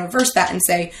would even reverse that and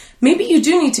say, maybe you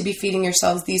do need to be feeding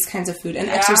yourselves these kinds of food and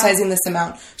exercising this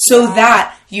amount so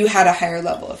that you had a higher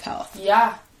level of health.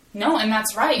 Yeah. No, and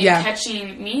that's right. And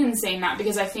catching me and saying that,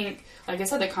 because I think, like I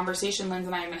said, the conversation Linz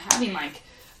and I have been having, like,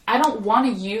 I don't want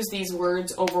to use these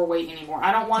words overweight anymore.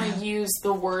 I don't want to use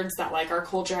the words that, like, our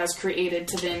culture has created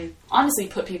to then honestly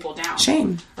put people down.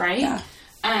 Shame. Right? Yeah.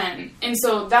 And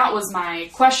so that was my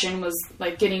question, was,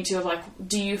 like, getting to, like,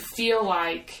 do you feel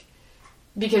like,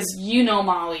 because you know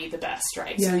Molly the best,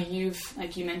 right? Yeah. So you've,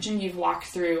 like you mentioned, you've walked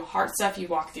through heart stuff, you've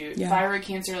walked through thyroid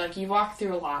cancer, like, you've walked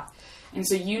through a lot. And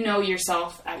so you know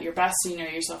yourself at your best, so you know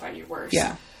yourself at your worst.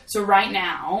 Yeah. So right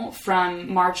now,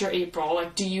 from March or April,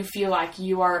 like, do you feel like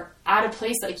you are at a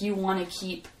place like you want to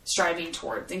keep striving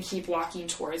towards and keep walking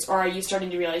towards? Or are you starting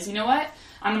to realize, you know what?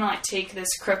 I'm going to, like, take this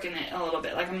crook in it a little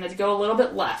bit. Like, I'm going to go a little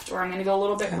bit left, or I'm going to go a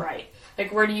little bit right.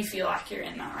 Like, where do you feel like you're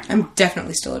in that right now? I'm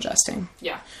definitely still adjusting.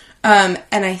 Yeah. And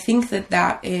I think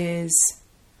that is...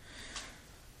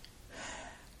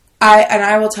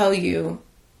 I will tell you...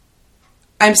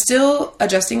 I'm still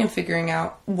adjusting and figuring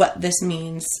out what this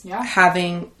means. Yeah.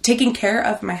 Taking care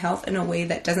of my health in a way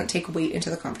that doesn't take weight into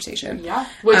the conversation. Yeah.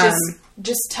 Which is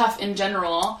just tough in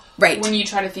general. Right. When you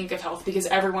try to think of health, because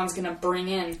everyone's going to bring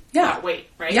in that weight,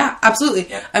 right? Yeah, absolutely.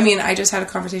 Yep. I mean, I just had a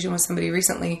conversation with somebody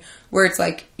recently where it's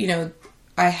like, you know,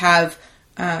 I have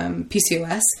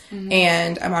PCOS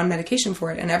and I'm on medication for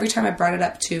it. And every time I brought it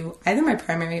up to either my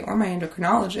primary or my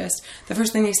endocrinologist, the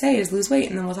first thing they say is lose weight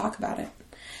and then we'll talk about it.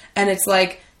 And it's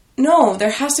like, no, there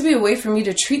has to be a way for me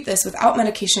to treat this without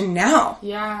medication now.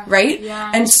 Yeah. Right?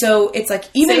 Yeah. And so it's like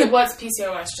even... what's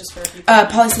PCOS, just for people?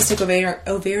 Polycystic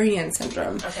ovarian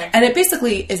syndrome. Okay. And it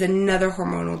basically is another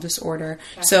hormonal disorder.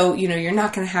 Okay. So, you know, you're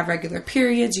not going to have regular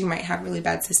periods. You might have really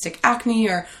bad cystic acne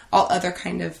or all other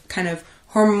kind of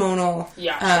hormonal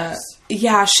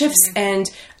shifts and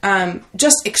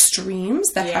just extremes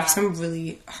that have some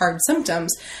really hard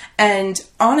symptoms. And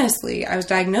honestly, I was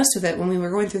diagnosed with it when we were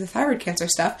going through the thyroid cancer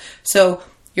stuff. So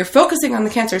you're focusing on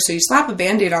the cancer, so you slap a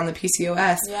Band-Aid on the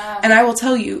PCOS. Yeah. And I will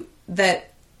tell you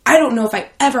that I don't know if I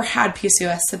ever had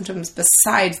PCOS symptoms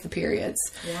besides the periods.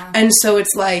 Yeah. And so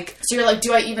it's like... So you're like,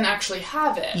 do I even actually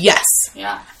have it? Yes.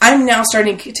 Yeah. I'm now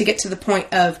starting to get to the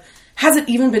point of, has it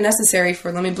even been necessary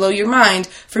for, let me blow your mind,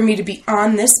 for me to be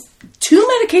on this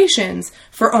 2 medications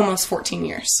for almost 14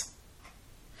 years?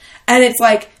 And it's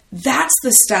like, that's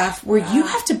the stuff where you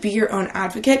have to be your own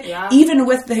advocate, even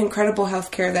with the incredible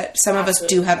healthcare that some of us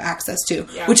do have access to,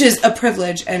 which is a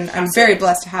privilege, and I'm very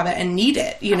blessed to have it and need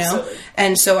it, you know?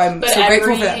 And so I'm so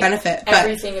grateful for that benefit. But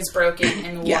everything is broken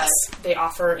in what they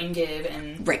offer and give.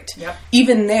 And Yep.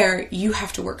 Even there, you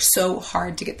have to work so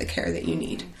hard to get the care that you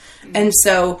need. Mm-hmm. And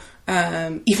so...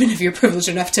 even if you're privileged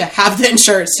enough to have the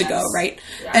insurance to go, right?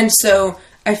 Yeah. And so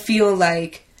I feel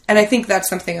like, and I think that's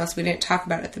something else we didn't talk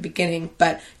about at the beginning,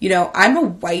 but, you know, I'm a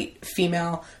white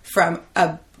female from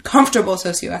a comfortable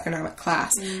socioeconomic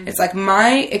class. It's like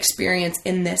my experience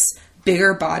in this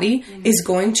bigger body is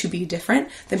going to be different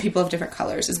than people of different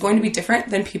colors. It's going to be different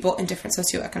than people in different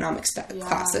socioeconomic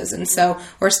classes and so,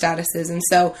 or statuses. And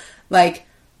so, like,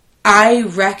 I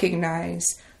recognize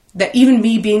that even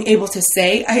me being able to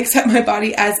say I accept my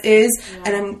body as is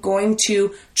and I'm going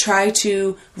to try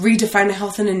to redefine my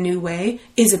health in a new way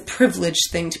is a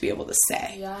privileged thing to be able to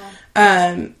say.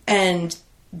 Yeah. And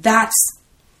that's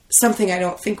something I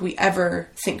don't think we ever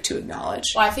think to acknowledge.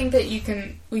 Well, I think that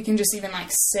we can just even, like,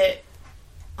 sit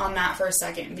on that for a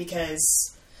second,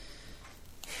 because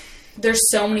there's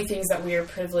so many things that we are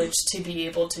privileged to be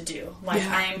able to do. Like,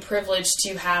 I am privileged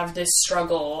to have this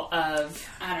struggle of,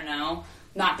 I don't know,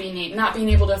 not being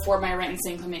able to afford my rent in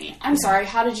San Clemente. I'm sorry,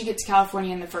 how did you get to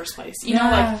California in the first place? You know,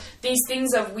 like, these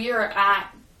things of we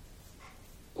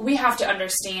have to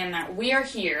understand that we are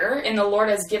here, and the Lord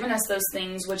has given us those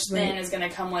things, which then is going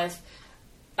to come with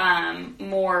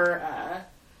more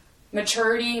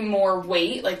maturity, more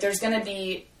weight. Like, there's going to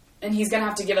be, and He's going to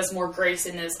have to give us more grace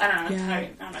in this. I don't know. I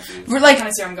don't know if you kind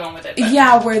of see where I'm going with it. But.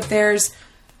 Yeah, where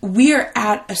we are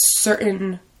at a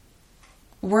certain...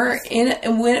 We're in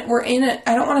a,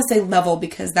 I don't want to say level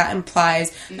because that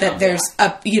implies that there's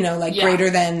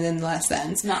greater than and less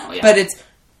than. No, yeah. But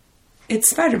it's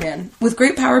Spider-Man. With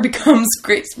great power becomes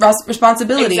great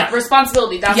responsibility. Exactly.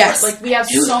 Responsibility. That's what, like, we have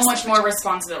so much more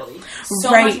responsibility.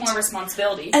 So much more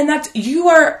responsibility. And that's,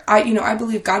 I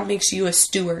believe God makes you a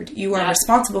steward. You are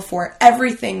responsible for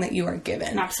everything that you are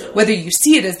given. Absolutely. Whether you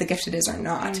see it as the gift it is or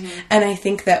not. Mm-hmm. And I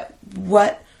think that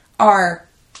what our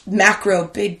macro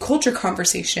big culture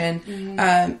conversation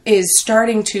is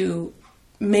starting to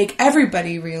make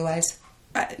everybody realize,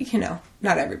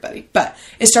 not everybody, but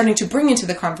is starting to bring into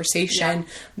the conversation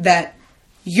that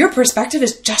your perspective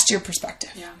is just your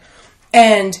perspective. Yeah.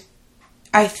 And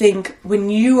I think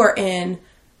when you are in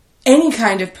any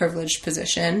kind of privileged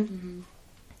position,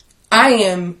 I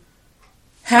am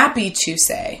happy to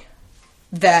say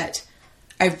that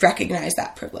I recognize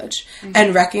that privilege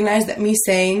and recognize that me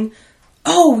saying,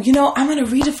 oh, I'm going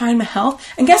to redefine my health.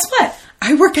 And guess what?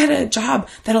 I work at a job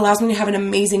that allows me to have an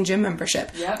amazing gym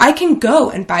membership. Yep. I can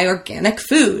go and buy organic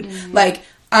food. Like,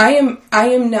 I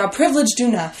am now privileged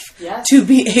enough to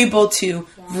be able to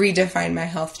redefine my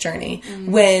health journey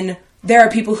when there are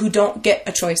people who don't get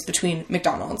a choice between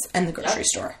McDonald's and the grocery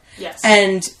store. Yes.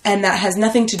 And that has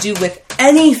nothing to do with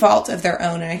any fault of their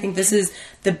own. And I think this is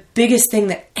the biggest thing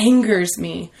that angers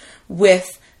me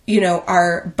with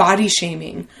our body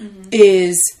shaming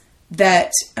is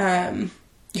that,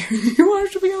 you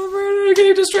want to be over and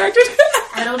getting distracted?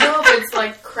 I don't know if it's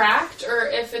like cracked or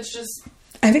if it's just...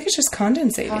 I think it's just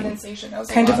condensating. Condensation.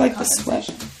 Kind of like the sweat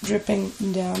dripping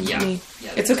down me.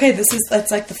 Yeah, it's okay.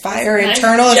 It's like the fire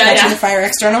internal is matching the fire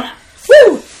external.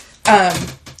 Woo!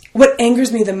 What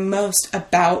angers me the most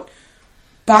about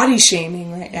body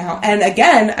shaming right now, and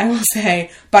again, I will say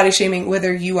body shaming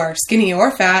whether you are skinny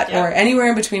or fat or anywhere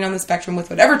in between on the spectrum with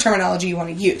whatever terminology you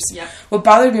want to use. What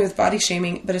bothered me with body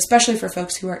shaming, but especially for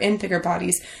folks who are in bigger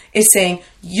bodies, is saying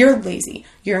you're lazy,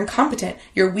 you're incompetent,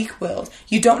 you're weak-willed,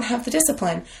 you don't have the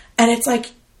discipline. And it's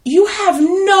like, you have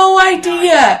no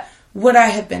idea what I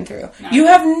have been through. You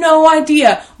have no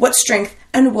idea what strength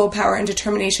and willpower and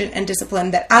determination and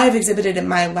discipline that I've exhibited in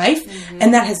my life.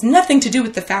 And that has nothing to do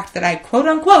with the fact that I, quote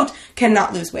unquote,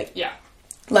 cannot lose weight.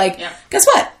 Guess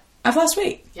what? I've lost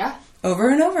weight. Over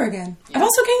and over again. I've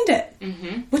also gained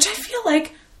it. Which I feel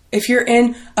like, if you're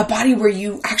in a body where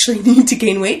you actually need to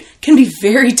gain weight, can be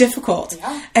very difficult.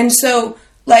 And so,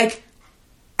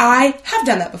 I have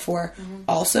done that before.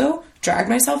 Also, dragged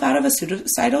myself out of a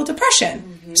suicidal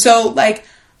depression. So,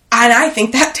 and I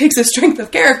think that takes a strength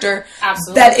of character.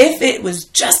 Absolutely. That if it was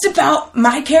just about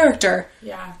my character,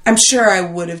 I'm sure I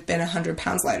would have been 100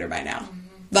 pounds lighter by now.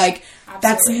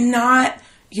 That's not,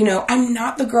 I'm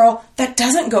not the girl that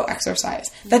doesn't go exercise.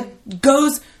 That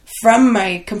goes from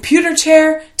my computer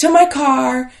chair to my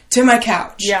car to my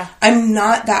couch. I'm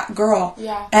not that girl.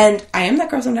 And I am that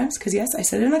girl sometimes because, yes, I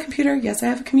sit in a computer. Yes, I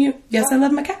have a commute. Yes, I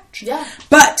love my couch.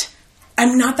 But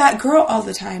I'm not that girl all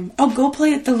the time. I'll go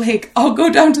play at the lake. I'll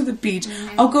go down to the beach.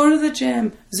 I'll go to the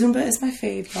gym. Zumba is my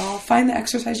fave, y'all. Find the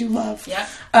exercise you love.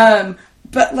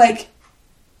 But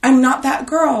I'm not that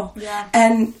girl.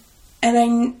 And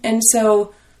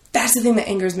so that's the thing that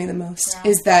angers me the most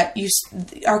is that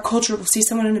our culture will see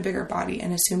someone in a bigger body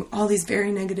and assume all these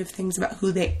very negative things about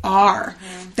who they are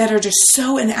that are just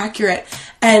so inaccurate.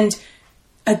 And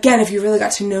again, if you really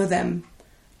got to know them,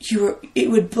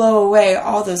 it would blow away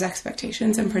all those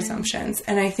expectations and presumptions.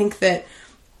 And I think that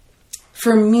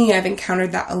for me, I've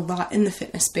encountered that a lot in the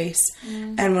fitness space.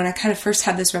 And when I kind of first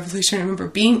had this revelation, I remember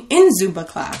being in Zumba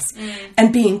class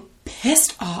and being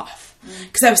pissed off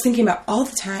because I was thinking about all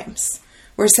the times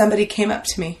where somebody came up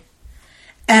to me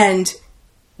and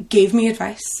gave me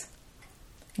advice,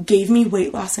 gave me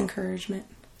weight loss encouragement.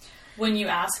 When you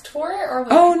asked for it?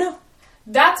 Or no.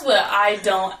 That's what I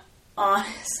don't,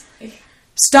 honestly.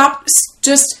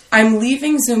 I'm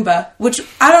leaving Zumba, which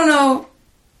I don't know.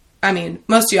 I mean,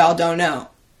 most of y'all don't know.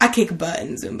 I kick butt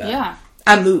in Zumba.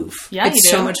 I move. It's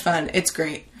so much fun. It's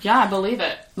great. I believe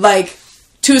it.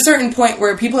 To a certain point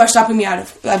where people are stopping me I'm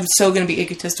so going to be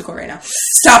egotistical right now,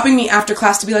 stopping me after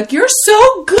class to be like, you're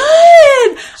so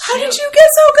good! How did you get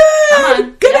so good? Come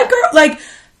on. Good girl.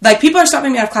 Like, people are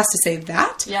stopping me out of class to say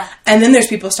that. Yeah. And then there's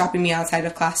people stopping me outside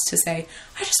of class to say,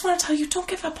 I just want to tell you, don't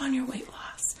give up on your weight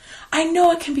loss. I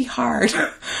know it can be hard.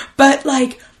 But,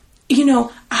 like, you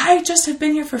know, I just have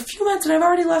been here for a few months and I've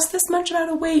already lost this much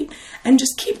amount of weight. And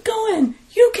just keep going.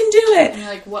 You can do it. And you're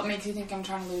like, what makes you think I'm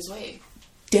trying to lose weight?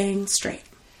 Dang straight.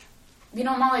 You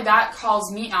know, Molly, that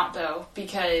calls me out, though,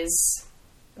 because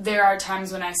there are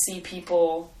times when I see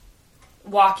people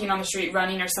walking on the street,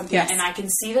 running or something, and I can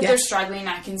see that they're struggling.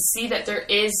 I can see that there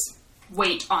is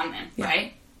weight on them,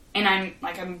 right? And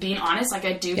I'm being honest, like,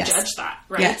 I do judge that,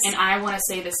 right? Yes. And I want to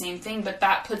say the same thing, but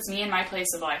that puts me in my place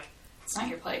of, like, it's not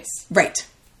your place. Right.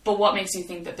 But what makes you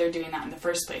think that they're doing that in the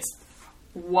first place?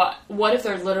 What if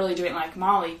they're literally doing it like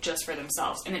Molly, just for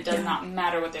themselves, and it does not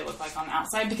matter what they look like on the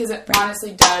outside, because it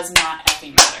honestly does not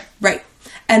effing matter. Right.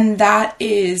 And that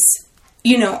is,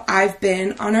 you know, I've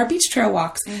been on our beach trail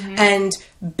walks and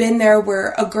been there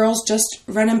where a girl's just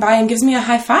running by and gives me a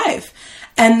high five.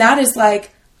 And that is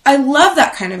like, I love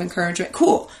that kind of encouragement.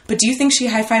 Cool. But do you think she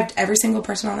high-fived every single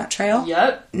person on that trail?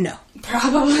 Yep. No.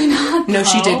 Probably not. No,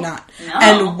 she did not. No.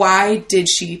 And why did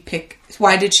she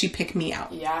pick me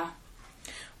out? Yeah.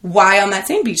 Why on that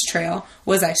same beach trail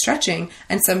was I stretching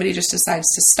and somebody just decides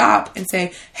to stop and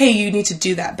say, hey, you need to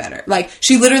do that better. Like,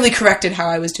 she literally corrected how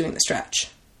I was doing the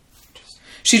stretch.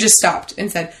 She just stopped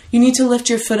and said, you need to lift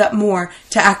your foot up more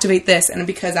to activate this. And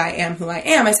because I am who I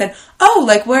am, I said, oh,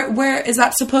 like, where is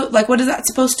that supposed, like, what is that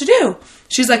supposed to do?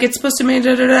 She's like, it's supposed to mean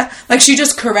da-da-da. Like, she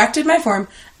just corrected my form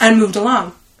and moved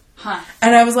along. Huh.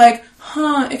 And I was like,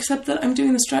 except that I'm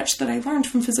doing the stretch that I learned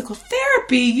from physical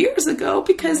therapy years ago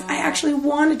because I actually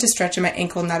wanted to stretch in my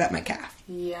ankle, not at my calf.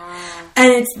 Yeah.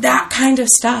 And it's that kind of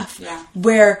stuff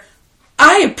where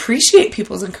I appreciate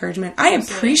people's encouragement. I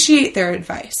appreciate their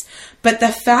advice. But the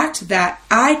fact that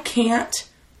I can't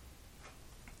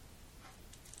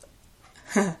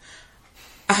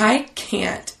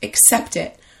accept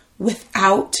it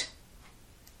without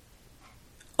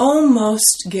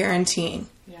almost guaranteeing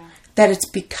that it's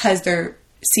because they're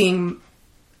seeing,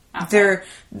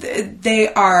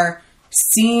 they are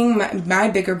seeing my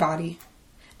bigger body,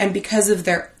 and because of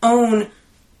their own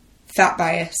fat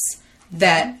bias,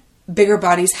 that bigger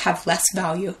bodies have less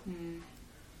value,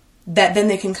 that then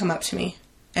they can come up to me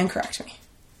and correct me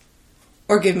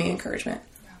or give me encouragement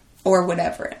or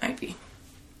whatever it might be.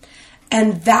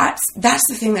 And that's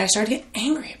the thing that I started to get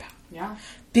angry about. Yeah.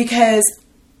 Because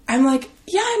I'm like,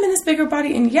 yeah, I'm in this bigger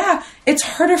body, and yeah, it's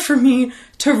harder for me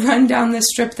to run down this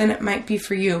strip than it might be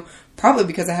for you. Probably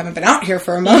because I haven't been out here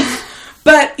for a month.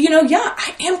 But, you know, yeah,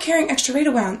 I am carrying extra weight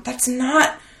around. That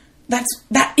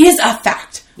is a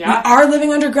fact. Yeah. We are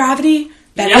living under gravity.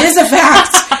 That is a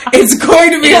fact. It's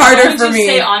going to be harder for me.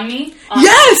 Stay on me.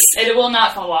 Yes. It will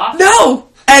not fall off. No.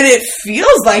 And it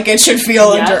feels like it should feel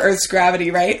under Earth's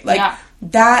gravity, right? Like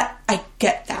that, I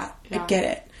get that. I get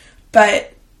it.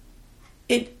 But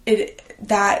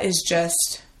that is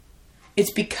just,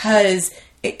 it's because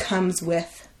it comes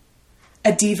with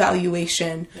a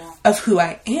devaluation of who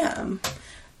I am.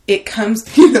 It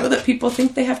comes, you know, that people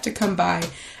think they have to come by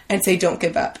and say, don't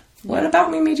give up. What about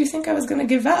me made you think I was going to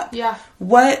give up? Yeah.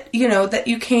 What, you know, that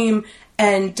you came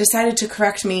and decided to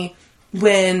correct me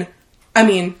when, I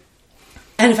mean,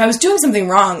 and if I was doing something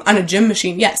wrong on a gym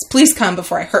machine, yes, please come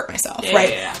before I hurt myself, right?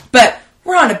 Yeah. But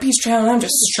we're on a beach trail and I'm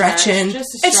just stretching.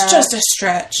 It's just a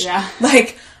stretch. Yeah.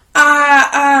 Like,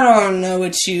 I don't know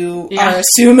what you are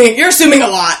assuming. You're assuming a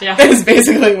lot. Yeah. Is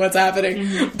basically what's happening.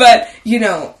 Mm-hmm. But, you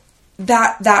know,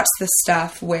 that's the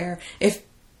stuff where if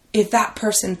that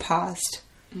person paused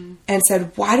and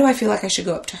said, why do I feel like I should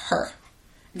go up to her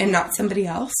and not somebody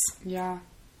else? Yeah.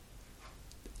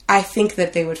 I think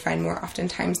that they would find more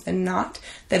oftentimes than not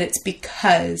that it's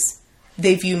because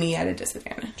they view me at a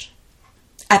disadvantage.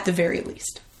 At the very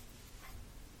least.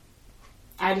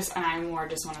 I more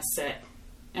just want to sit.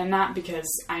 And not because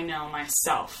I know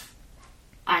myself.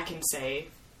 I can say,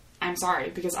 I'm sorry,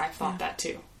 because I've thought that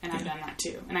too. And I've done that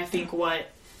too. And I think what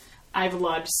I've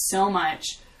loved so much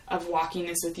of walking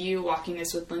this with you, walking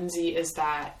this with Lindsay, is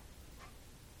that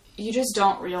you just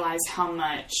don't realize how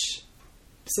much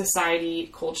society,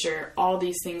 culture, all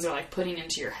these things are like putting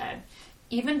into your head.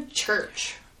 Even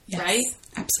church, right?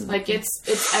 Absolutely. Like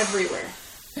it's everywhere.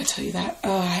 I tell you that.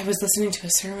 Oh, I was listening to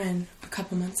a sermon a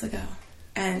couple months ago,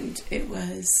 and it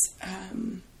was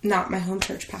not my home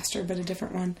church pastor, but a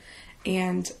different one.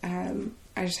 And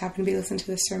I just happened to be listening to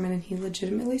this sermon, and he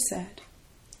legitimately said,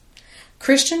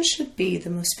 Christians should be the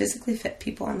most physically fit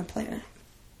people on the planet.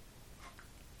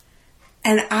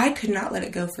 And I could not let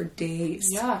it go for days.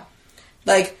 Yeah.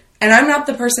 Like, and I'm not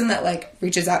the person that, like,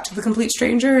 reaches out to the complete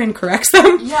stranger and corrects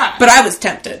them. Yeah. But I was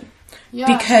tempted.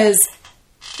 Yeah. Because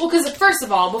Well, because first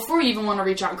of all, before you even want to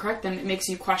reach out and correct them, it makes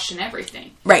you question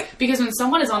everything. Right. Because when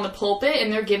someone is on the pulpit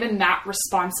and they're given that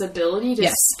responsibility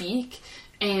to speak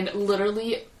and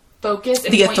literally focus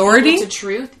and the point authority people to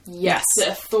truth, yes, the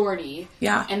authority,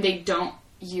 and they don't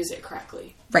use it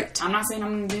correctly. Right. I'm not saying I'm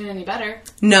going to do it any better.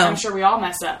 No. I'm sure we all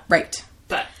mess up. Right.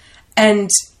 But. And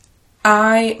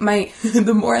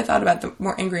the more I thought about it, the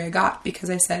more angry I got, because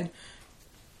I said,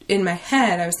 in my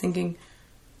head, I was thinking,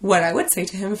 what I would say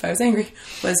to him if I was angry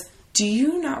was, do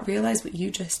you not realize what you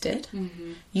just did?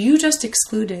 Mm-hmm. You just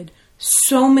excluded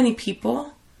so many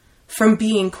people from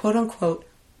being, quote unquote,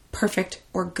 perfect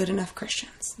or good enough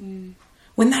Christians. Mm.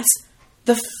 When that's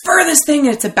the furthest thing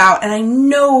it's about. And I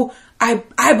know,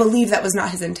 I believe that was not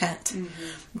his intent. Mm-hmm.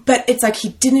 But it's like he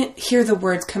didn't hear the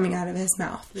words coming out of his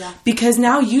mouth. Yeah. Because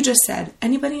now you just said,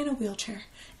 anybody in a wheelchair,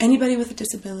 anybody with a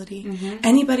disability,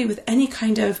 anybody with any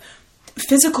kind of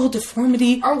physical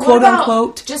deformity, or quote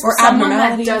unquote, just or someone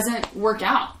abnormality that doesn't work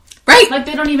out. Right. Like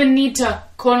they don't even need to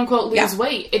quote unquote lose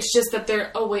weight. It's just that they're,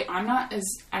 oh wait, I'm not as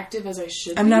active as I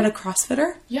should be. I'm not a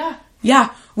CrossFitter? Yeah.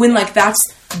 Yeah. When like that's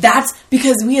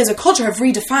because we as a culture have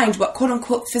redefined what quote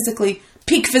unquote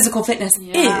peak physical fitness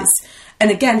is.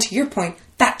 And again, to your point,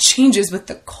 that changes with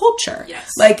the culture.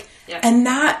 Yes. Like, and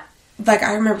that, like,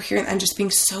 I remember hearing and just being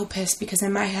so pissed because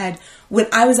in my head, when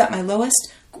I was at my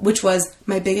lowest, which was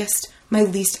my biggest, my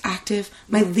least active,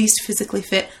 my least physically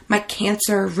fit, my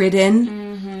cancer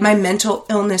ridden, my mental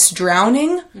illness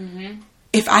drowning,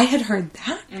 if I had heard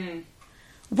that,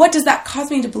 what does that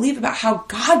cause me to believe about how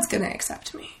God's going to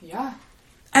accept me? Yeah.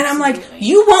 And I'm like,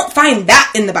 you won't find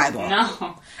that in the Bible.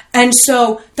 No. And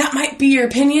so that might be your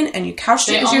opinion, and you couched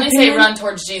it as your opinion. They only say run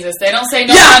towards Jesus. They don't say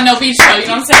no run, no beach show. You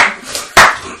know what I'm saying?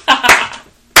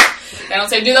 They don't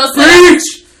say do those things.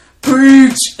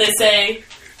 Preach. They say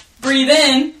breathe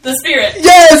in the Spirit.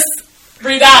 Yes.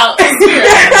 Breathe out the Spirit.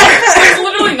 There's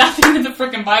literally nothing in the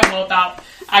freaking Bible about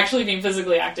actually being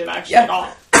physically active at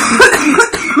all.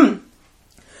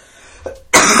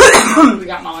 We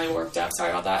got Molly worked up. Sorry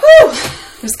about that.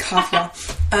 There's cough, y'all.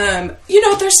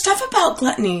 There's stuff about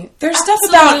gluttony. There's stuff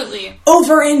about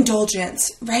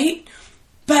overindulgence, right?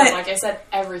 But like I said,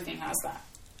 everything has that.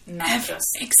 Not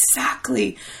just.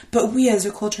 Exactly. But we as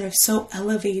a culture have so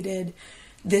elevated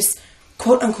this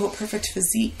quote-unquote perfect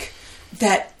physique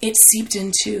that it seeped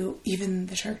into even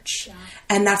the church. Yeah.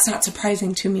 And that's not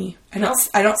surprising to me. I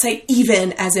don't say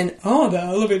even as in, the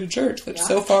elevated church that's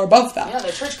so far above that. Yeah,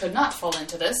 the church could not fall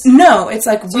into this. No, it's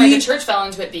like the church fell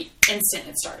into it the instant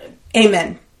it started.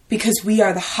 Amen. Because we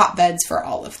are the hotbeds for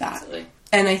all of that. Absolutely.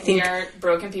 And I think... we are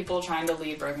broken people trying to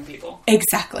lead broken people.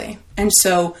 Exactly. And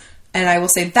so, and I will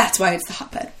say that's why it's the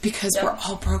hotbed. Because we're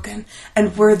all broken.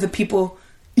 And we're the people,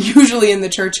 usually in the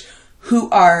church, who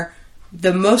are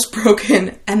the most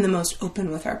broken and the most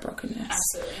open with our brokenness.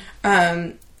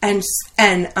 Absolutely.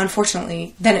 And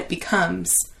unfortunately, then it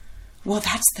becomes, well,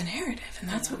 that's the narrative, and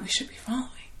that's what we should be following.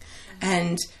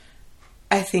 And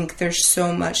I think there's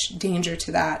so much danger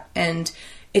to that, and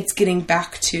it's getting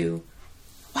back to,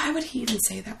 why would he even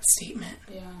say that statement?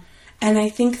 Yeah. And I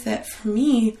think that for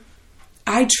me,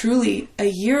 I truly, a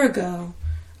year ago,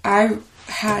 I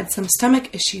had some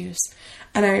stomach issues.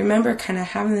 And I remember kind of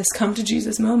having this come to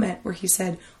Jesus moment where he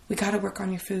said, we got to work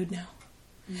on your food now.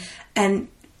 And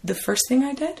the first thing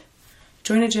I did,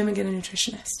 join a gym and get a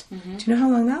nutritionist. Do you know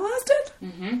how long that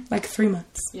lasted? Like 3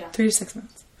 months. Yeah. 3 to 6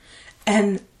 months.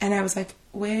 And I was like,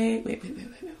 wait.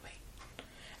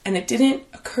 And it didn't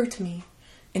occur to me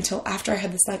until after I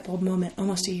had this light bulb moment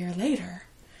almost a year later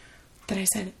that I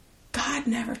said, God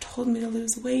never told me to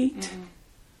lose weight.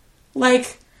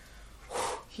 Like,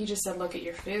 he just said, look at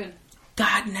your food.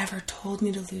 God never told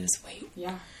me to lose weight.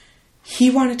 Yeah. He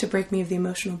wanted to break me of the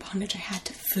emotional bondage I had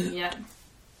to food. Yeah.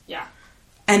 Yeah.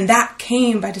 And that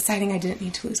came by deciding I didn't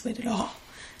need to lose weight at all.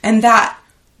 And that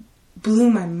blew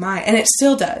my mind. And it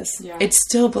still does. Yeah. It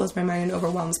still blows my mind and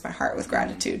overwhelms my heart with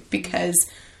gratitude. Because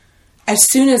as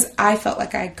soon as I felt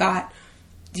like I got,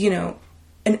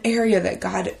 an area that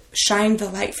God shined the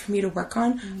light for me to work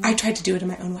on, I tried to do it in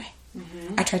my own way.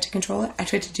 I tried to control it. I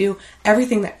tried to do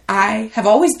everything that I have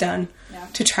always done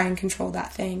to try and control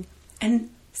that thing. And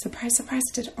surprise, surprise,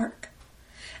 it didn't work.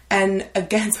 And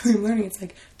again, so I'm learning, it's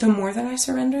like, the more that I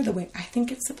surrender the way I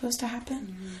think it's supposed to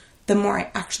happen, the more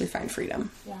I actually find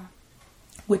freedom. Yeah.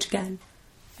 Which, again,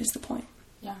 is the point.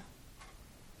 Yeah.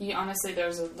 Honestly,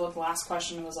 the last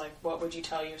question was like, what would you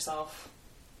tell yourself?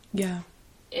 Yeah.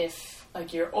 If,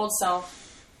 like, your old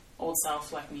self,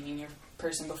 like, meaning your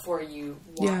person before you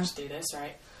walked through this,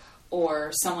 right?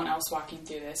 Or someone else walking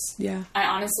through this. Yeah. I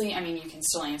honestly, you can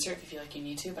still answer if you feel like you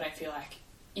need to, but I feel like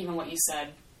even what you said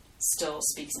still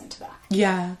speaks into that.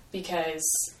 Yeah. Because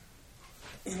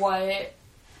what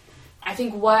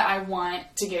I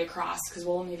want to get across, because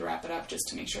we'll need to wrap it up just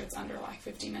to make sure it's under like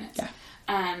 50 minutes.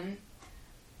 Yeah.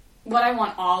 What I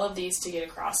want all of these to get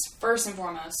across, first and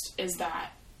foremost, is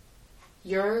that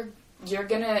you're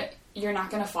not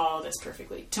gonna follow this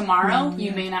perfectly. Tomorrow,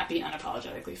 you may not be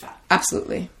unapologetically fat.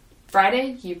 Absolutely.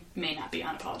 Friday, you may not be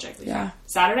unapologetically fat.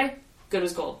 Saturday, good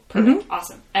as gold. Perfect.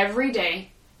 Awesome. Every day,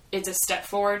 it's a step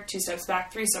forward, 2 steps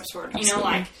back, 3 steps forward. Absolutely. You know,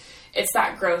 like, it's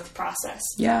that growth process.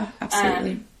 Yeah,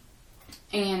 absolutely.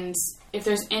 And if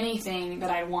there's anything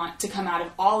that I want to come out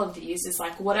of all of these, is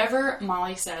like, whatever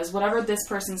Molly says, whatever this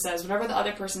person says, whatever the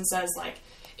other person says, like,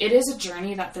 it is a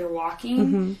journey that they're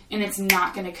walking, and it's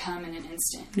not going to come in an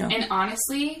instant. No. And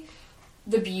honestly,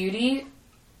 the beauty,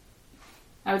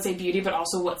 I would say beauty, but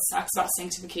also what sucks about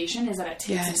sanctification is that it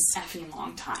takes an effing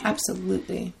long time.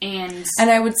 Absolutely. And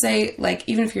I would say, like,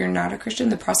 even if you're not a Christian,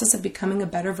 the process of becoming a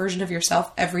better version of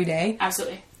yourself every day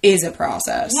absolutely is a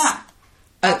process. Yeah.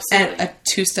 Absolutely. And a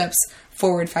 2 steps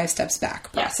forward, 5 steps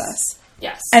back process.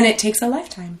 Yes. And it takes a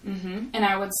lifetime. Mm-hmm. And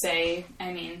I would say,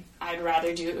 I mean, I'd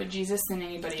rather do it with Jesus than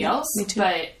anybody else. Me too.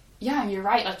 But yeah, you're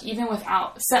right. Like, even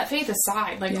without, set faith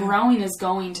aside, like, growing is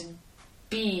going to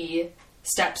be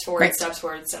steps forward, steps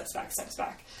forward, steps back, steps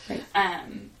back. Right.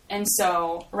 And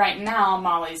so right now,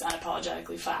 Molly's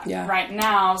unapologetically fat. Yeah. Right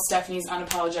now, Stephanie's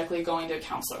unapologetically going to a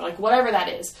counselor. Like, whatever that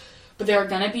is. But there are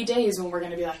going to be days when we're going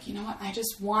to be like, you know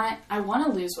what, I want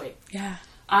to lose weight. Yeah.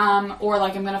 Or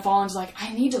like, I'm going to fall into like,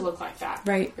 I need to look like that.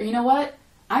 Right. Or you know what,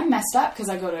 I'm messed up because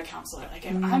I go to a counselor. Like,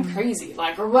 I'm crazy.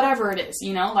 Like, or whatever it is,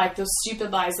 you know, like those stupid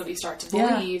lies that we start to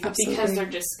believe because they're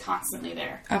just constantly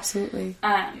there. Absolutely.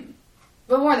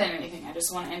 But more than anything, I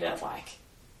just want to end up like,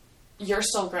 you're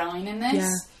still growing in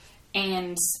this.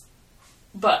 Yeah.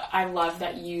 But I love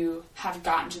that you have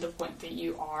gotten to the point that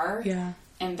you are. Yeah.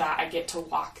 And that I get to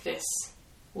walk this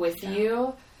with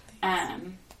you.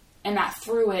 And that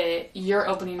through it, you're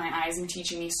opening my eyes and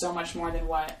teaching me so much more than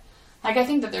what... Like, I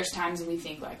think that there's times when we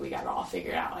think, like, we got it all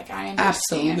figured out. Like, I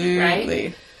understand, absolutely.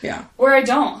 Right? Yeah. Where I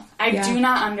don't. I do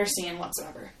not understand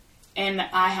whatsoever. And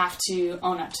I have to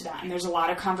own up to that. And there's a lot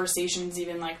of conversations,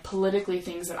 even, like, politically,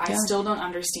 things that I still don't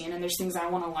understand. And there's things I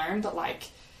want to learn. But, like,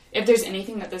 if there's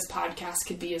anything that this podcast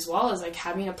could be as well, is like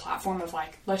having a platform of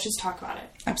like, let's just talk about it.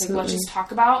 Absolutely. Like, let's just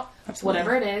talk about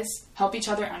whatever it is, help each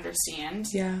other understand.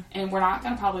 Yeah. And we're not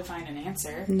going to probably find an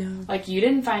answer. No. Like, you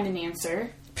didn't find an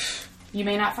answer. You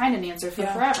may not find an answer for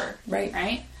forever. Right.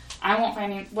 Right? I won't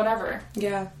find whatever.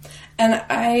 Yeah. And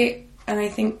I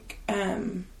think,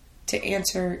 to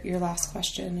answer your last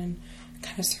question and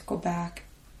kind of circle back,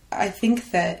 I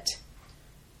think that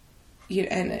you,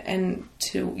 and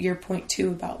to your point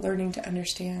too about learning to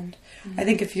understand, I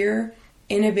think if you're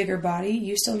in a bigger body,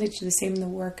 you still need to do the same in the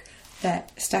work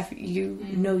that stuff you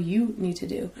know you need to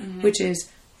do, which is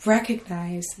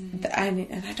recognize that,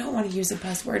 and I don't want to use a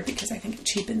buzzword because I think it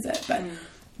cheapens it, but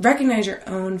recognize your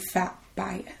own fat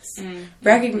bias.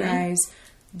 Recognize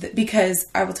that, because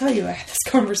I will tell you, I had this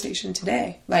conversation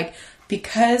today, like,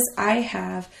 because I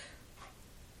have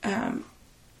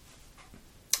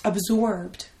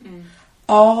absorbed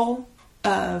all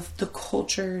of the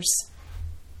culture's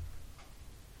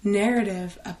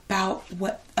narrative about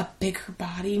what a bigger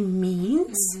body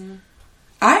means.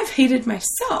 I've hated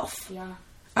myself. Yeah.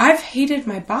 I've hated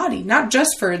my body, not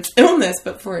just for its illness,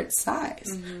 but for its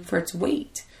size, for its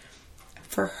weight,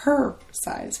 for her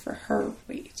size, for her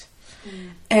weight.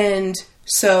 And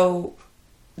so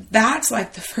that's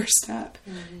like the first step,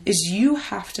 is you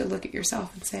have to look at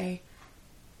yourself and say,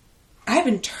 I've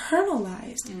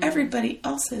internalized everybody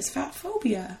else's fat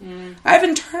phobia. I've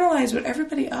internalized what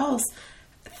everybody else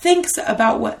thinks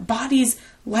about what bodies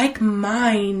like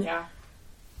mine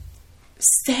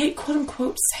say, quote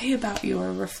unquote, say about you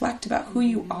or reflect about who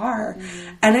you are.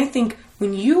 And I think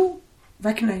when you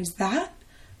recognize that,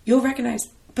 you'll recognize,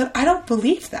 but I don't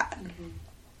believe that.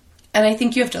 And I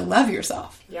think you have to love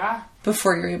yourself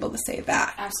before you're able to say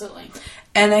that. Absolutely.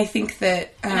 And I think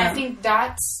that... and I think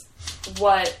that's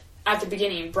what, at the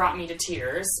beginning, brought me to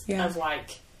tears of,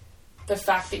 like, the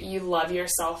fact that you love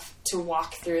yourself to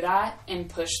walk through that and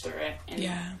push through it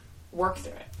and work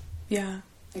through it. Yeah.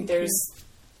 I think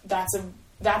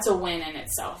that's a win in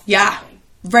itself. Yeah.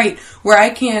 Right. Where I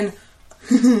can...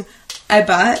 I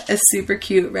bought a super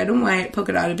cute red and white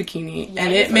polka dotted bikini,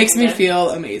 and it makes me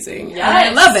feel amazing. Yes. And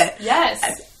I love it. Yes.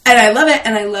 And I love it,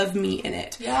 and I love me in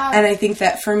it. Yeah. And I think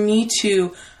that for me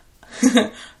to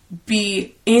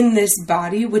be in this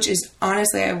body, which is,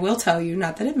 honestly, I will tell you,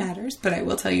 not that it matters, but I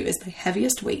will tell you, is my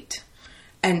heaviest weight.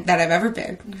 and that I've ever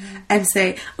been, and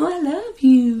say, "Oh, I love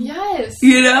you." Yes.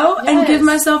 You know, and give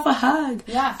myself a hug.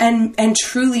 Yeah. And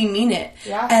truly mean it.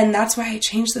 Yeah. And that's why I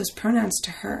changed those pronouns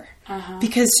to her.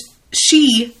 Because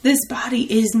this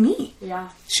body is me. Yeah.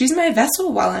 She's my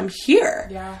vessel while I'm here.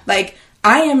 Yeah. Like,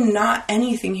 I am not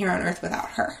anything here on earth without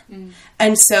her.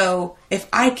 And so if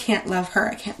I can't love her,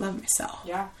 I can't love myself.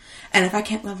 Yeah. And if I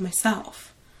can't love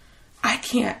myself, I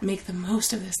can't make the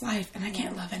most of this life, and I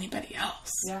can't love anybody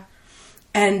else. Yeah.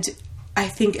 And I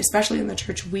think, especially in the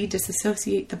church, we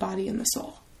disassociate the body and the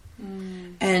soul.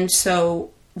 And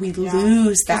so we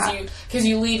lose that. Because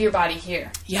you leave your body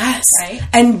here. Yes. Right?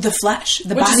 And the flesh.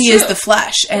 The body is the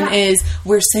flesh and is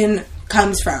where sin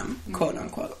comes from, quote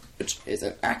unquote, which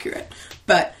isn't accurate.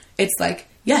 But it's like,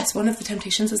 yes, one of the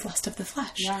temptations is lust of the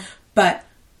flesh. Yeah. But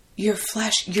your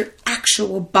flesh, your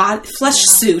actual body, flesh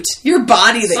suit, your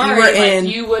body that you were in.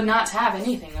 You would not have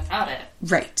anything without it.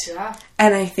 Right. Yeah.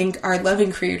 And I think our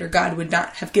loving Creator God would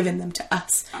not have given them to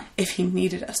us if He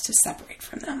needed us to separate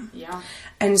from them. Yeah.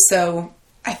 And so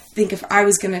I think if I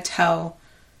was going to tell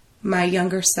my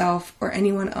younger self or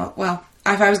anyone else, well,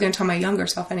 if I was going to tell my younger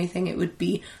self anything, it would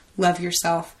be love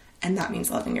yourself. And that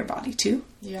means loving your body too.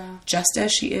 Yeah. Just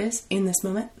as she is in this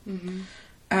moment.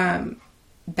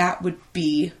 That would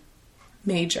be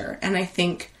major. And I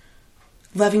think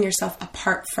loving yourself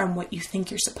apart from what you think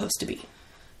you're supposed to be.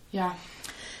 Yeah.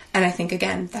 And I think,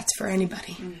 again, that's for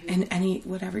anybody in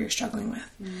whatever you're struggling with.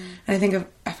 And I think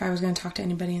if I was going to talk to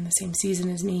anybody in the same season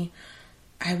as me,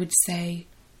 I would say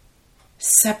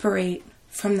separate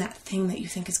from that thing that you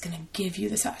think is going to give you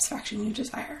the satisfaction you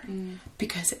desire.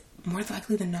 Because more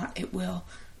likely than not, it will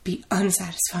be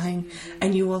unsatisfying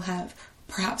and you will have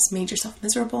perhaps made yourself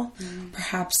miserable,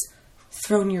 perhaps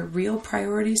thrown your real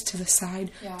priorities to the side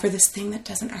for this thing that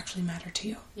doesn't actually matter to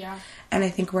you. Yeah. And I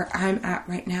think where I'm at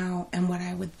right now and what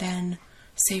I would then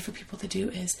say for people to do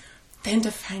is then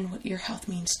define what your health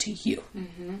means to you.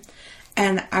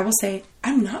 And I will say,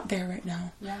 I'm not there right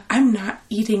now. Yeah. I'm not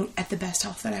eating at the best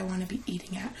health that I want to be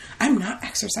eating at. I'm not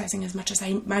exercising as much as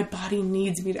my body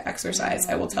needs me to exercise.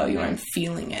 I will tell you, I'm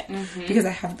feeling it because I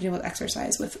haven't been able to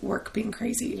exercise with work being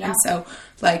crazy. Yeah. And so,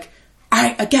 like,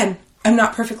 I'm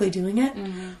not perfectly doing it,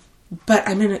 but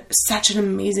I'm in such an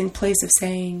amazing place of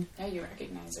saying... Yeah, you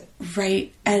recognize it.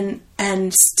 Right.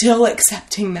 And still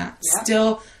accepting that. Yeah.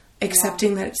 Still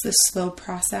accepting that it's this slow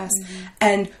process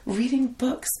and reading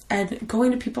books and going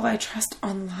to people I trust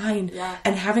online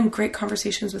and having great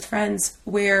conversations with friends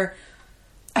where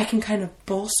I can kind of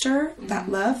bolster that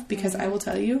love because I will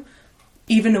tell you,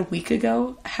 even a week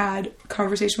ago, had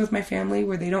conversation with my family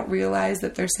where they don't realize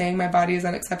that they're saying my body is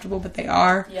unacceptable, but they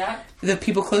are. Yeah. The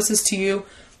people closest to you,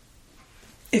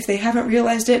 if they haven't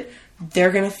realized it,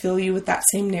 they're going to fill you with that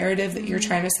same narrative that you're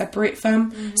trying to separate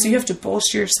from. So you have to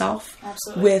bolster yourself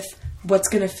with what's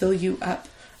going to fill you up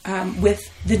with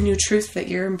the new truth that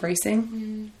you're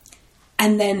embracing.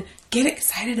 And then get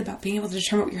excited about being able to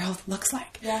determine what your health looks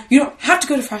like. Yeah. You don't have to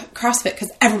go to CrossFit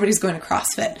because everybody's going to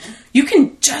CrossFit. You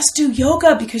can just do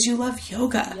yoga because you love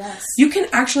yoga. Yes. You can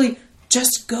actually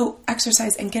just go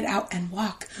exercise and get out and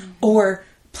walk or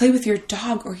play with your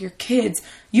dog or your kids.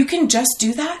 You can just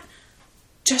do that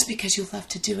just because you love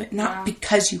to do it, not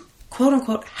because you, quote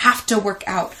unquote, have to work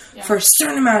out for a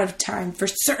certain amount of time, for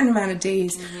a certain amount of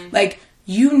days. Like,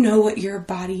 you know what your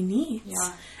body needs.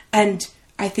 Yeah. And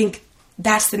I think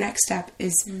that's the next step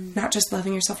is not just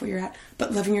loving yourself where you're at,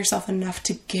 but loving yourself enough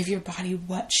to give your body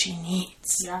what she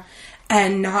needs. Yeah.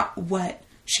 And not what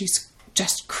she's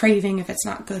just craving if it's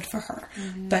not good for her,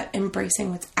 but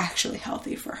embracing what's actually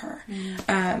healthy for her.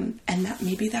 And that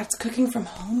maybe that's cooking from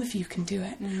home if you can do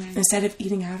it instead of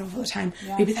eating out all the time.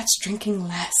 Yeah. Maybe that's drinking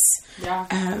less.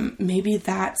 Yeah. Maybe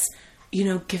that's,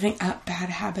 giving up bad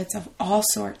habits of all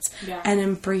sorts and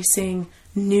embracing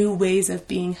new ways of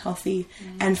being healthy.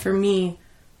 And for me,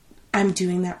 I'm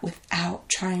doing that without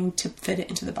trying to fit it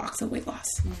into the box of weight loss.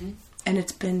 And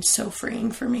it's been so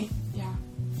freeing for me. Yeah.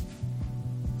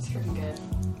 Pretty good.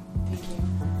 Thank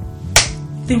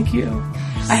you. Thank you.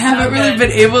 Gosh, I haven't really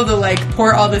been able to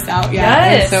pour all this out yet.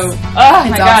 Yes. So, oh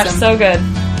my gosh, so good.